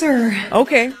 No, sir.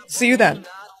 Okay, see you then.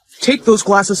 Take those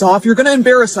glasses off, you're gonna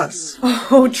embarrass us.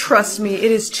 Oh, trust me,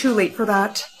 it is too late for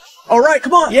that. Alright,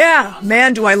 come on. Yeah,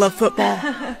 man, do I love football.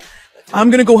 I'm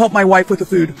gonna go help my wife with the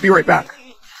food. Be right back.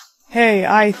 Hey,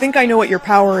 I think I know what your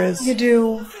power is. You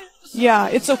do? Yeah,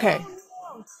 it's okay.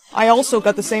 I also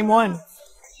got the same one.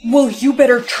 Well, you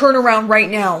better turn around right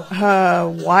now.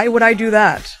 Why would I do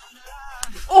that?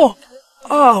 Oh,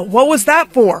 what was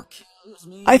that for?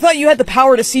 I thought you had the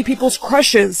power to see people's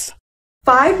crushes.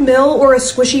 5 mil or a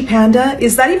squishy panda?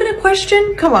 Is that even a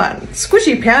question? Come on,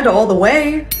 squishy panda all the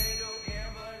way.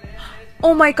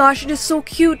 Oh my gosh, it is so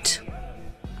cute.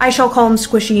 I shall call him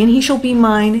Squishy, and he shall be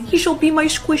mine. He shall be my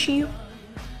Squishy.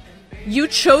 You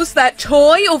chose that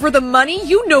toy over the money?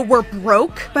 You know we're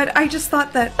broke. But I just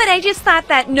thought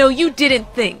that... No, you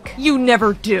didn't think. You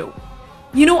never do.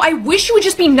 You know, I wish you would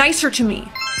just be nicer to me.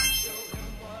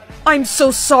 I'm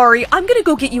so sorry. I'm gonna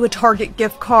go get you a Target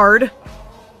gift card.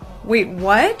 Wait,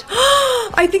 what?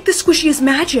 I think the Squishy is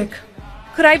magic.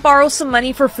 Could I borrow some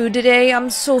money for food today? I'm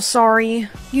so sorry.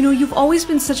 You know, you've always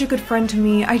been such a good friend to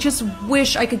me. I just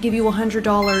wish I could give you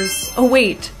 $100. Oh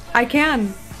wait, I can.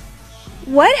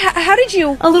 What? How did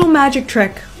you? A little magic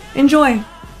trick. Enjoy.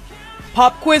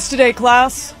 Pop quiz today,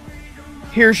 class.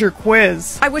 Here's your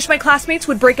quiz. I wish my classmates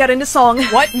would break out into song.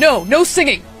 What? No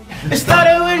singing. It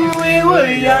started when we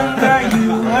were younger, you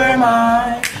were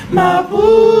my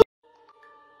boo.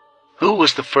 Who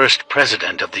was the first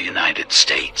president of the United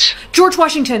States? George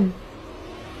Washington.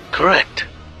 Correct.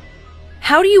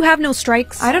 How do you have no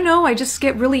strikes? I don't know, I just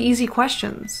get really easy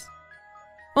questions.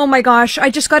 Oh my gosh, I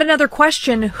just got another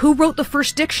question. Who wrote the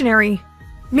first dictionary?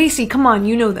 Macy, come on,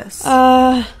 you know this.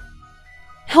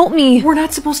 Help me. We're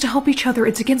not supposed to help each other,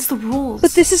 it's against the rules.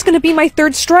 But this is gonna be my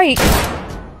 3rd strike.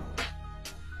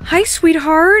 Hi,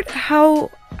 sweetheart. How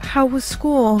was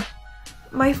school?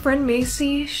 My friend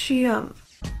Macy, she,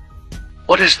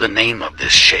 What is the name of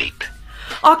this shape?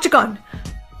 Octagon.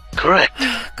 Correct.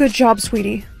 Good job,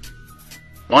 sweetie.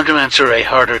 Want to answer a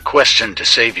harder question to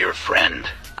save your friend?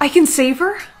 I can save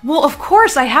her? Well, of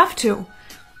course, I have to.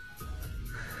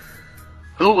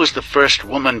 Who was the first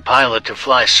woman pilot to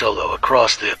fly solo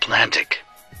across the Atlantic?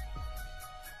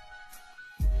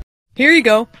 Here you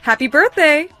go. Happy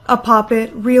birthday! A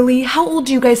poppet? Really? How old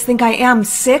do you guys think I am?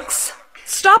 6?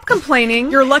 Stop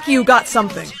complaining. You're lucky you got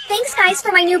something. Thanks, guys,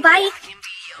 for my new bike.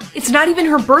 It's not even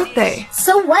her birthday.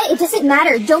 So what? It doesn't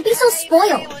matter. Don't be so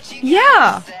spoiled.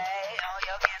 Yeah.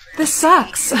 This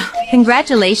sucks.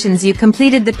 Congratulations, you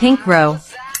completed the pink row.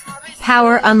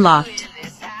 Power unlocked.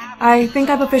 I think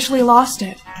I've officially lost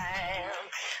it.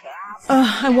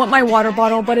 I want my water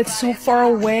bottle, but it's so far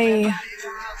away.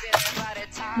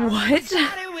 What?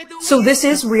 So this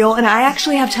is real, and I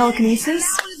actually have telekinesis?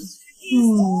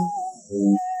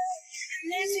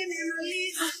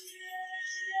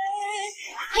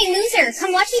 Hey, loser,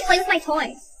 come watch me play with my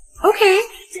toy. Okay.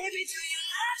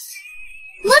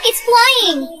 Look, it's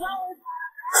flying!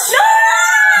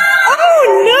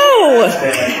 Oh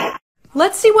no!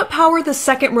 Let's see what power the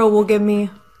second row will give me.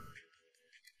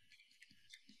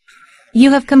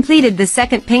 You have completed the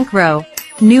second pink row.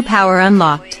 New power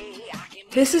unlocked.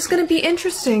 This is gonna be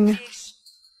interesting.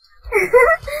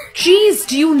 Jeez,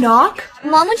 do you knock?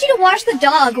 Mom wants you to wash the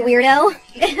dog, weirdo.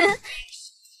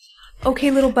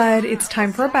 Okay, little bud, it's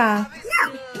time for a bath.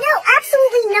 No,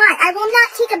 absolutely not. I will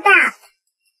not take a bath.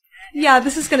 Yeah,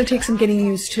 this is gonna take some getting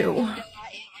used to.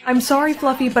 I'm sorry,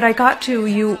 Fluffy, but I got to.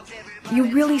 You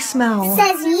really smell.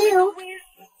 Says you.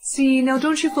 See, now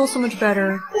don't you feel so much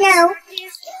better? No,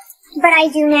 but I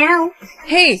do now.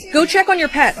 Hey, go check on your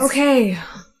pets. Okay.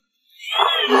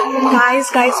 Guys,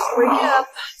 hurry up.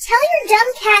 Tell your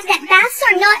dumb cat that baths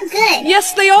are not good.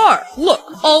 Yes, they are. Look,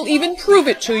 I'll even prove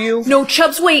it to you. No,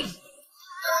 Chubbs, wait.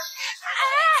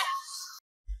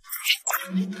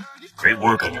 Great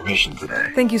work on your mission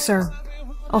today. Thank you, sir.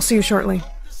 I'll see you shortly.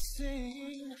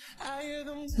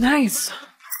 Nice.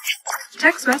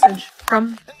 Text message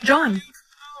from John.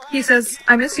 He says,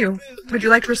 I miss you. Would you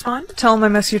like to respond? Tell him I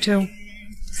miss you too.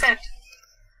 Sent.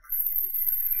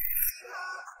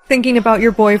 Thinking about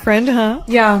your boyfriend, huh?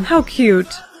 Yeah. How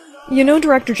cute. You know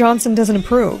Director Johnson doesn't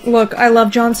approve. Look, I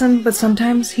love Johnson, but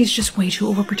sometimes he's just way too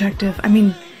overprotective. I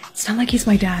mean, it's not like he's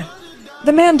my dad.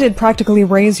 The man did practically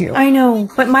raise you. I know,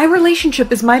 but my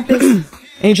relationship is my business.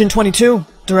 Agent 22,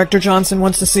 Director Johnson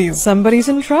wants to see you. Somebody's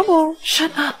in trouble.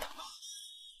 Shut up.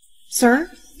 Sir,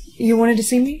 you wanted to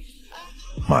see me?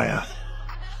 Maya,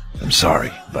 I'm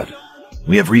sorry, but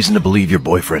we have reason to believe your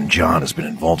boyfriend John has been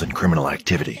involved in criminal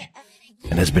activity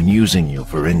and has been using you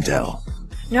for intel.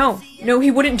 No,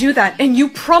 he wouldn't do that, and you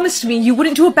promised me you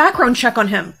wouldn't do a background check on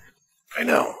him. I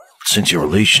know. Since your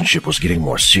relationship was getting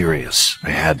more serious,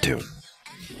 I had to.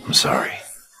 I'm sorry.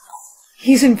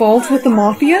 He's involved with the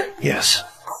Mafia? Yes.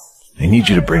 I need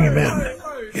you to bring him in.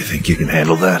 You think you can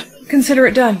handle that? Consider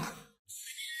it done.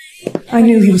 I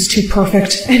knew he was too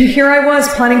perfect. And here I was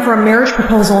planning for a marriage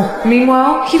proposal.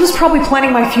 Meanwhile, he was probably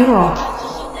planning my funeral.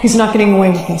 He's not getting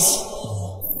away with this.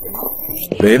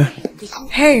 Babe?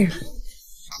 Hey.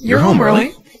 You're home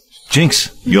early?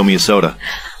 Jinx, you owe me a soda.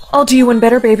 I'll do you one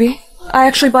better, baby. I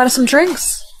actually bought us some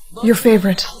drinks. Your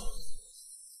favorite.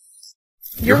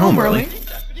 You're home early?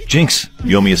 Jinx,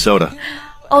 you owe me a soda.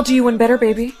 I'll do you one better,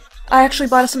 baby. I actually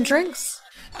bought us some drinks.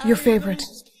 Your favorite.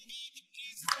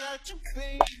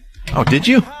 Oh, did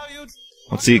you?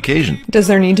 What's the occasion? Does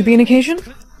there need to be an occasion?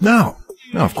 No,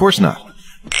 of course not.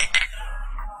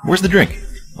 Where's the drink?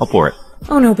 I'll pour it.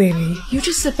 Oh no, baby. You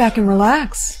just sit back and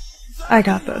relax. I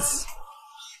got this.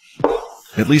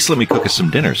 At least let me cook us some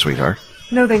dinner, sweetheart.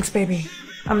 No thanks, baby.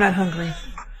 I'm not hungry.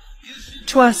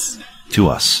 To us. To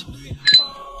us.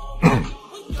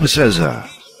 This has,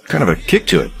 kind of a kick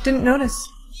to it. Didn't notice.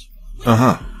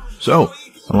 Uh-huh. So,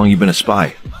 how long you been a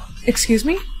spy? Excuse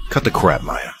me? Cut the crap,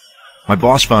 Maya. My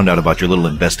boss found out about your little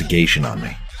investigation on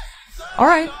me.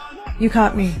 Alright. You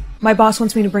caught me. My boss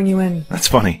wants me to bring you in. That's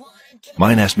funny.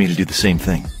 Mine asked me to do the same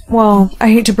thing. Well, I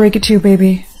hate to break it to you,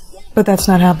 baby, but that's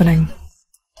not happening.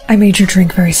 I made your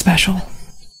drink very special.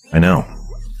 I know.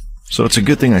 So it's a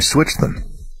good thing I switched them.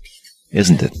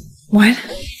 Isn't it? What?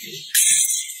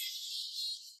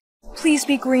 Please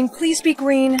be green, please be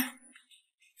green.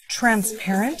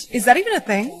 Transparent? Is that even a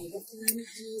thing?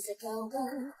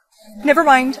 Never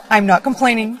mind, I'm not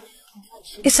complaining.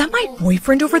 Is that my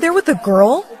boyfriend over there with the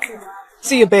girl?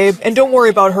 See ya, babe, and don't worry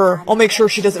about her. I'll make sure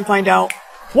she doesn't find out.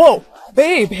 Whoa!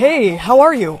 Babe, hey, how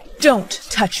are you? Don't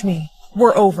touch me.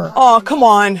 We're over. Aw, come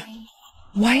on.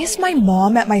 Why is my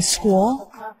mom at my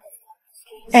school?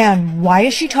 And why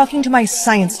is she talking to my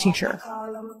science teacher?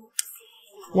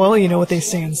 Well, you know what they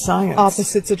say in science.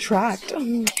 Opposites attract.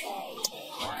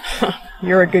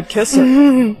 You're a good kisser.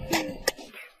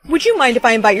 Would you mind if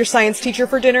I invite your science teacher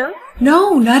for dinner?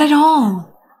 No, not at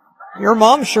all. Your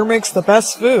mom sure makes the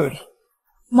best food.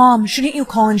 Mom, shouldn't you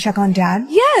call and check on Dad?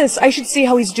 Yes, I should see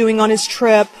how he's doing on his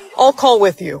trip. I'll call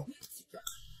with you.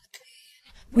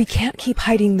 We can't keep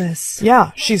hiding this.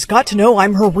 Yeah, she's got to know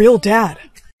I'm her real dad.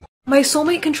 My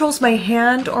soulmate controls my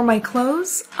hand or my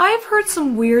clothes? I've heard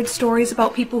some weird stories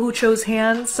about people who chose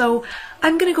hands, so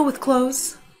I'm gonna go with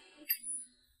clothes.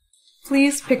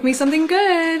 Please pick me something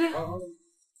good.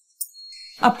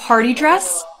 A party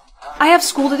dress? I have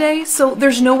school today, so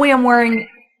there's no way I'm wearing...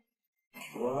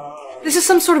 This is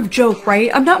some sort of joke, right?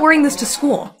 I'm not wearing this to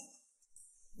school.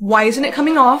 Why isn't it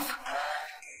coming off?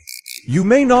 You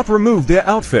may not remove the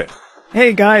outfit.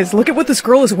 Hey guys, look at what this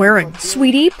girl is wearing.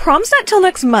 Sweetie, prom's not till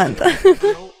next month.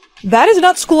 That is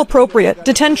not school appropriate.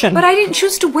 Detention. But I didn't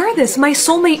choose to wear this. My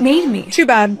soulmate made me. Too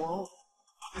bad.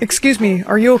 Excuse me,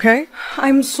 are you okay?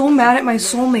 I'm so mad at my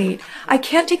soulmate. I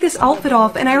can't take this outfit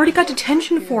off, and I already got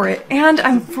detention for it, and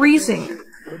I'm freezing.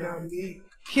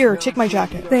 Here, take my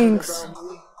jacket. Thanks.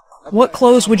 What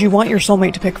clothes would you want your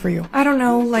soulmate to pick for you? I don't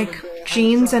know, like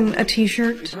jeans and a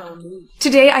t-shirt.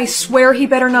 Today, I swear he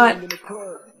better not...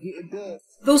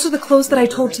 Those are the clothes that I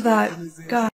told to that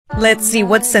guy. Let's see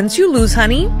what sense you lose,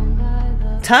 honey.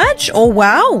 Touch? Oh,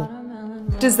 wow.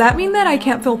 Does that mean that I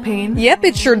can't feel pain? Yep,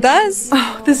 it sure does.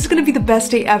 Oh, this is gonna be the best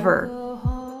day ever.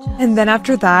 And then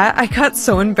after that, I got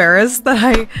so embarrassed that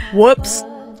I... Whoops.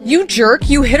 You jerk,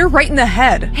 you hit her right in the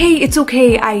head. Hey, it's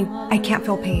okay. I can't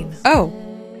feel pain. Oh.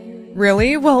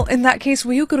 Really? Well, in that case,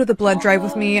 will you go to the blood drive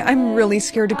with me? I'm really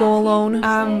scared to go alone.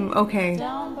 Okay.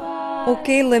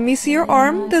 Okay, let me see your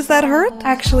arm. Does that hurt?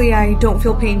 Actually, I don't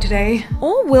feel pain today.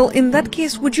 Oh, well, in that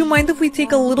case, would you mind if we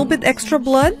take a little bit extra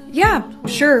blood? Yeah,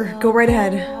 sure. Go right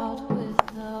ahead.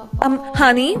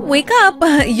 Honey, wake up.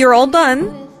 You're all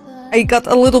done. I got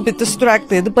a little bit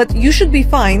distracted, but you should be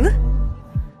fine.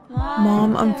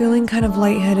 Mom, I'm feeling kind of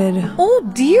lightheaded. Oh,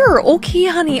 dear. Okay,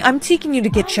 honey, I'm taking you to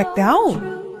get checked out.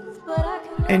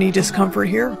 Any discomfort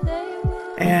here?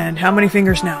 And how many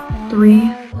fingers now?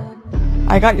 3.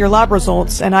 I got your lab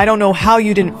results, and I don't know how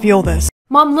you didn't feel this.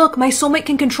 Mom, look, my soulmate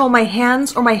can control my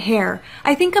hands or my hair.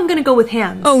 I think I'm gonna go with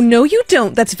hands. Oh, no you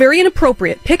don't. That's very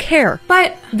inappropriate. Pick hair.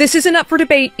 But... This isn't up for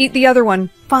debate. Eat the other one.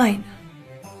 Fine.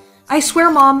 I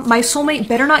swear, Mom, my soulmate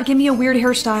better not give me a weird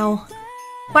hairstyle.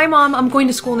 Bye, Mom. I'm going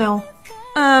to school now.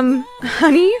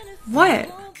 Honey? What?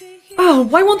 Oh,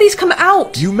 why won't these come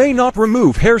out? You may not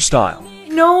remove hairstyle.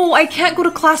 No, I can't go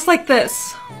to class like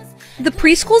this. The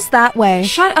preschool's that way.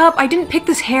 Shut up, I didn't pick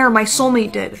this hair, my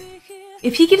soulmate did.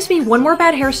 If he gives me one more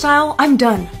bad hairstyle, I'm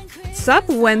done. Sup,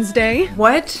 Wednesday?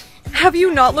 What? Have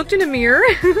you not looked in a mirror?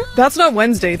 That's not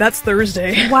Wednesday, that's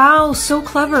Thursday. Wow, so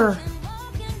clever.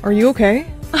 Are you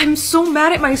okay? I'm so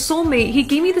mad at my soulmate. He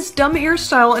gave me this dumb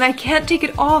hairstyle and I can't take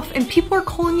it off, and people are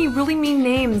calling me really mean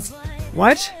names.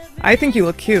 What? I think you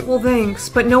look cute. Well, thanks,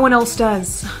 but no one else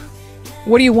does.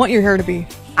 What do you want your hair to be?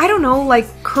 I don't know, like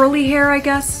curly hair, I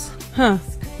guess. Huh.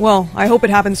 Well, I hope it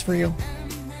happens for you.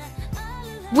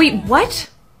 Wait, what?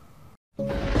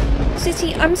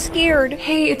 Sissy, I'm scared.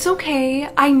 Hey, it's okay.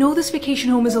 I know this vacation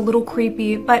home is a little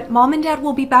creepy, but Mom and Dad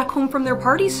will be back home from their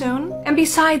party soon. And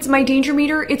besides, my danger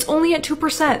meter, it's only at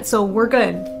 2%, so we're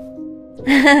good.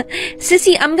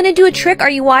 Sissy, I'm gonna do a trick. Are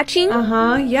you watching?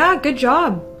 Uh-huh. Yeah, good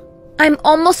job. I'm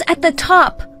almost at the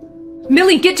top.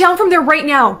 Millie, get down from there right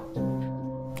now.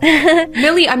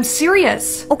 Millie, I'm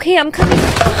serious. Okay, I'm coming.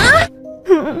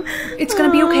 It's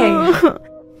gonna be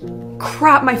okay.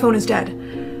 Crap, my phone is dead.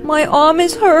 My arm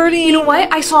is hurting. You know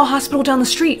what? I saw a hospital down the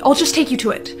street. I'll just take you to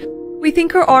it. We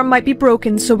think her arm might be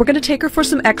broken, so we're gonna take her for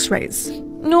some x-rays.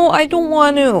 No, I don't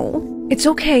want to. It's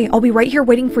okay. I'll be right here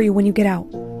waiting for you when you get out.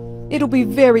 It'll be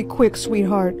very quick,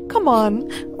 sweetheart. Come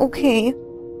on. Okay.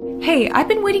 Hey, I've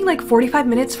been waiting like 45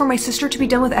 minutes for my sister to be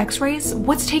done with x-rays.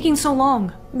 What's taking so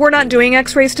long? We're not doing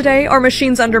x-rays today. Our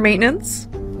machine's under maintenance.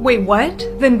 Wait, what?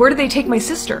 Then where do they take my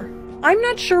sister? I'm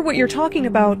not sure what you're talking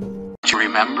about. Do you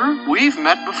remember? We've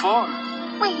met before.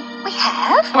 We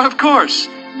have? Well, of course.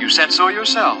 You said so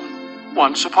yourself.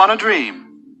 Once upon a dream.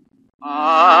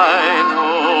 I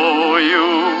know you.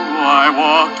 I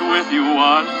walked with you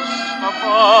once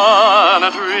upon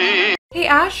a dream. Hey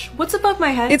Ash, what's above my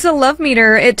head? It's a love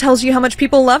meter. It tells you how much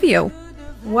people love you.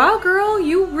 Wow, girl,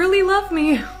 you really love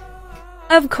me.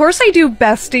 Of course I do,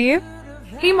 bestie.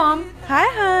 Hey, Mom. Hi,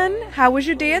 hon. How was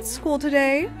your day at school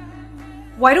today?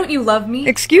 Why don't you love me?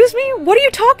 Excuse me? What are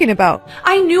you talking about?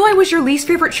 I knew I was your least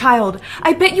favorite child.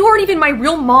 I bet you aren't even my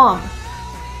real mom.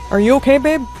 Are you okay,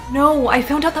 babe? No, I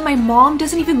found out that my mom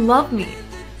doesn't even love me.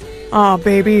 Aw,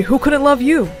 baby, who couldn't love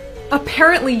you?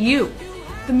 Apparently you.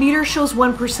 The meter shows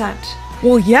 1%.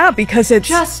 Well, yeah, because it's...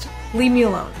 Just leave me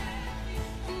alone.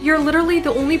 You're literally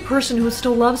the only person who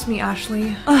still loves me,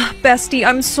 Ashley. Bestie,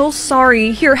 I'm so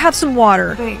sorry. Here, have some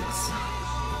water. Thanks.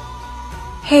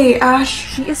 Hey,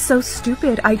 Ash. She is so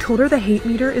stupid. I told her the hate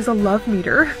meter is a love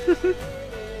meter.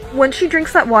 When she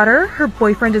drinks that water, her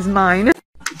boyfriend is mine.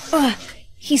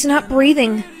 He's not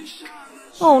breathing.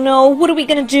 Oh no, what are we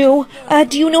gonna do?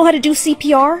 Do you know how to do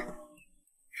CPR?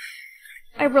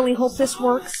 I really hope this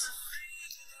works.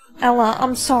 Ella,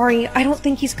 I'm sorry. I don't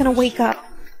think he's gonna wake up.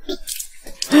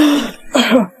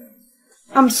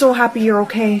 I'm so happy you're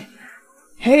okay.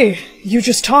 Hey, you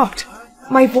just talked.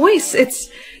 My voice,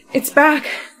 it's back.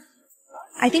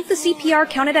 I think the CPR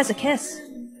counted as a kiss.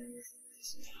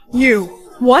 You.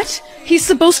 What? He's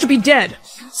supposed to be dead.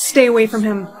 Stay away from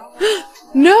him.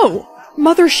 No!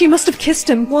 Mother, she must have kissed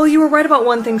him. Well, you were right about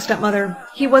one thing, stepmother.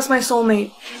 He was my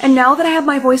soulmate. And now that I have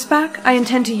my voice back, I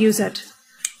intend to use it.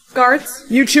 Guards?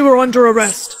 You two are under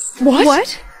arrest. What?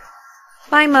 What?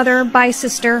 Bye, Mother. Bye,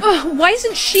 Sister. Why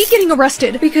isn't she getting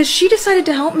arrested? Because she decided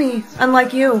to help me,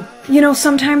 unlike you. You know,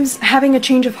 sometimes having a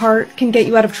change of heart can get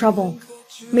you out of trouble.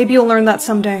 Maybe you'll learn that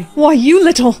someday. Why, you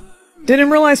little...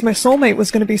 Didn't realize my soulmate was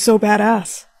gonna be so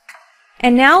badass.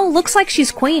 And now, looks like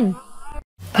she's queen.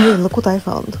 Hey, look what I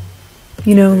found.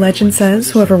 You know, legend says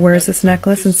whoever wears this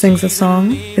necklace and sings a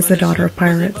song is the daughter of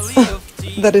pirates.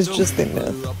 That is just a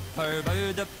myth.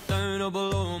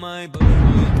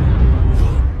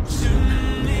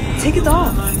 Take it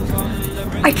off.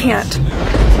 I can't.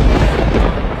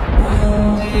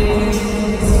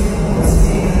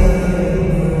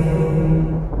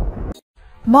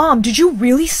 Mom, did you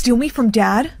really steal me from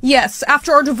Dad? Yes,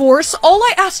 after our divorce, all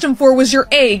I asked him for was your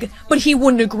egg, but he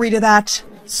wouldn't agree to that.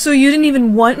 So you didn't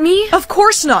even want me? Of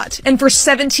course not, and for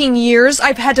 17 years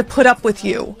I've had to put up with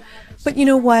you. But you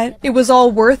know what? It was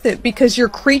all worth it because your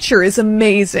creature is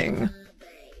amazing.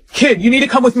 Kid, you need to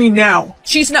come with me now.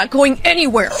 She's not going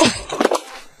anywhere.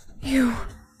 You...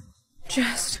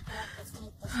 just...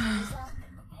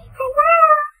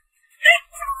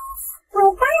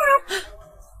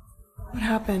 What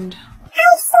happened?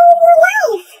 I saved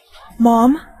your life!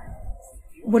 Mom?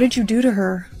 What did you do to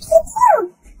her?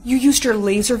 You used your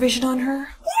laser vision on her?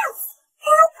 Yes!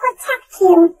 I'll protect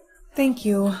you. Thank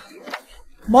you.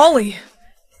 Molly!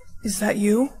 Is that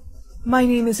you? My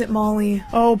name isn't Molly.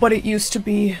 Oh, but it used to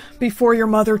be. Before your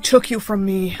mother took you from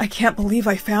me. I can't believe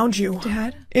I found you.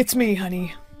 Dad? It's me,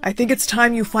 honey. I think it's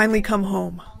time you finally come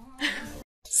home.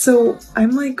 So, I'm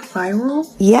like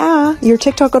viral? Yeah, your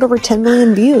TikTok got over 10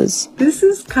 million views. This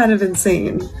is kind of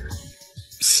insane.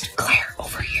 Psst, Claire,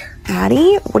 over here.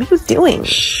 Addie, what are you doing?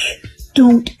 Shh.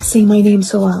 Don't say my name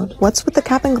so loud. What's with the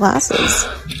cap and glasses?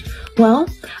 Well,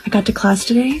 I got to class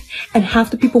today, and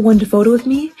half the people wanted a photo with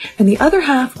me, and the other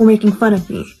half were making fun of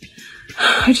me.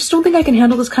 I just don't think I can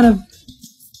handle this kind of...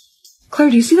 Claire,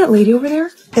 do you see that lady over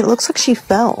there? It looks like she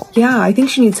fell. Yeah, I think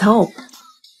she needs help.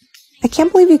 I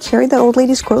can't believe you carried that old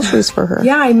lady's groceries for her.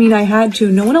 Yeah, I mean, I had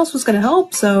to. No one else was gonna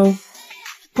help, so...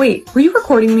 Wait, were you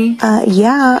recording me?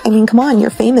 Yeah, I mean, come on,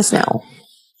 you're famous now.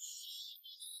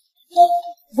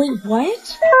 Wait,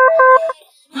 what?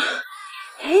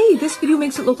 Hey, this video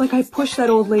makes it look like I pushed that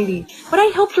old lady, but I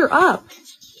helped her up.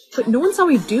 But no one saw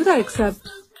me do that except...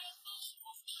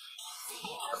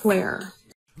 Claire.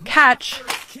 Catch.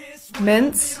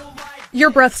 Mince. Your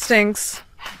breath stinks.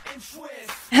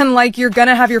 And like you're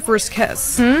gonna have your first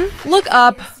kiss. Look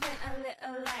up.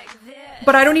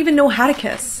 But I don't even know how to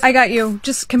kiss. I got you.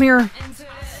 Just come here.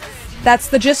 That's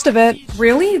the gist of it.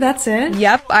 Really? That's it?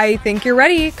 Yep, I think you're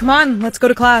ready. Come on, let's go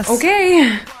to class.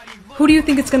 Okay. Who do you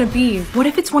think it's gonna be? What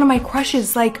if it's one of my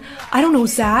crushes, like, I don't know,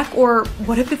 Zach? Or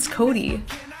what if it's Cody?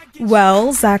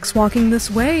 Well, Zach's walking this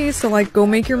way, so like, go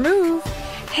make your move.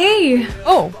 Hey!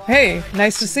 Oh, hey,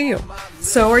 nice to see you.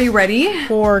 So, are you ready?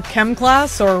 For chem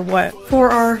class, or what? For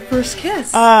our first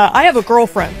kiss. I have a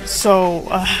girlfriend, so,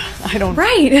 I don't...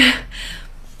 Right!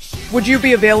 Would you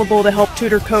be available to help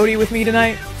tutor Cody with me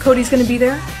tonight? Cody's gonna be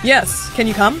there? Yes. Can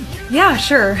you come? Yeah,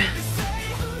 sure.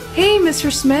 Hey,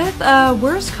 Mr. Smith,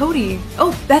 where's Cody?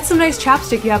 Oh, that's some nice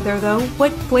chapstick you have there, though.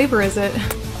 What flavor is it?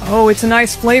 Oh, it's a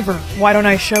nice flavor. Why don't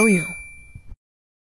I show you?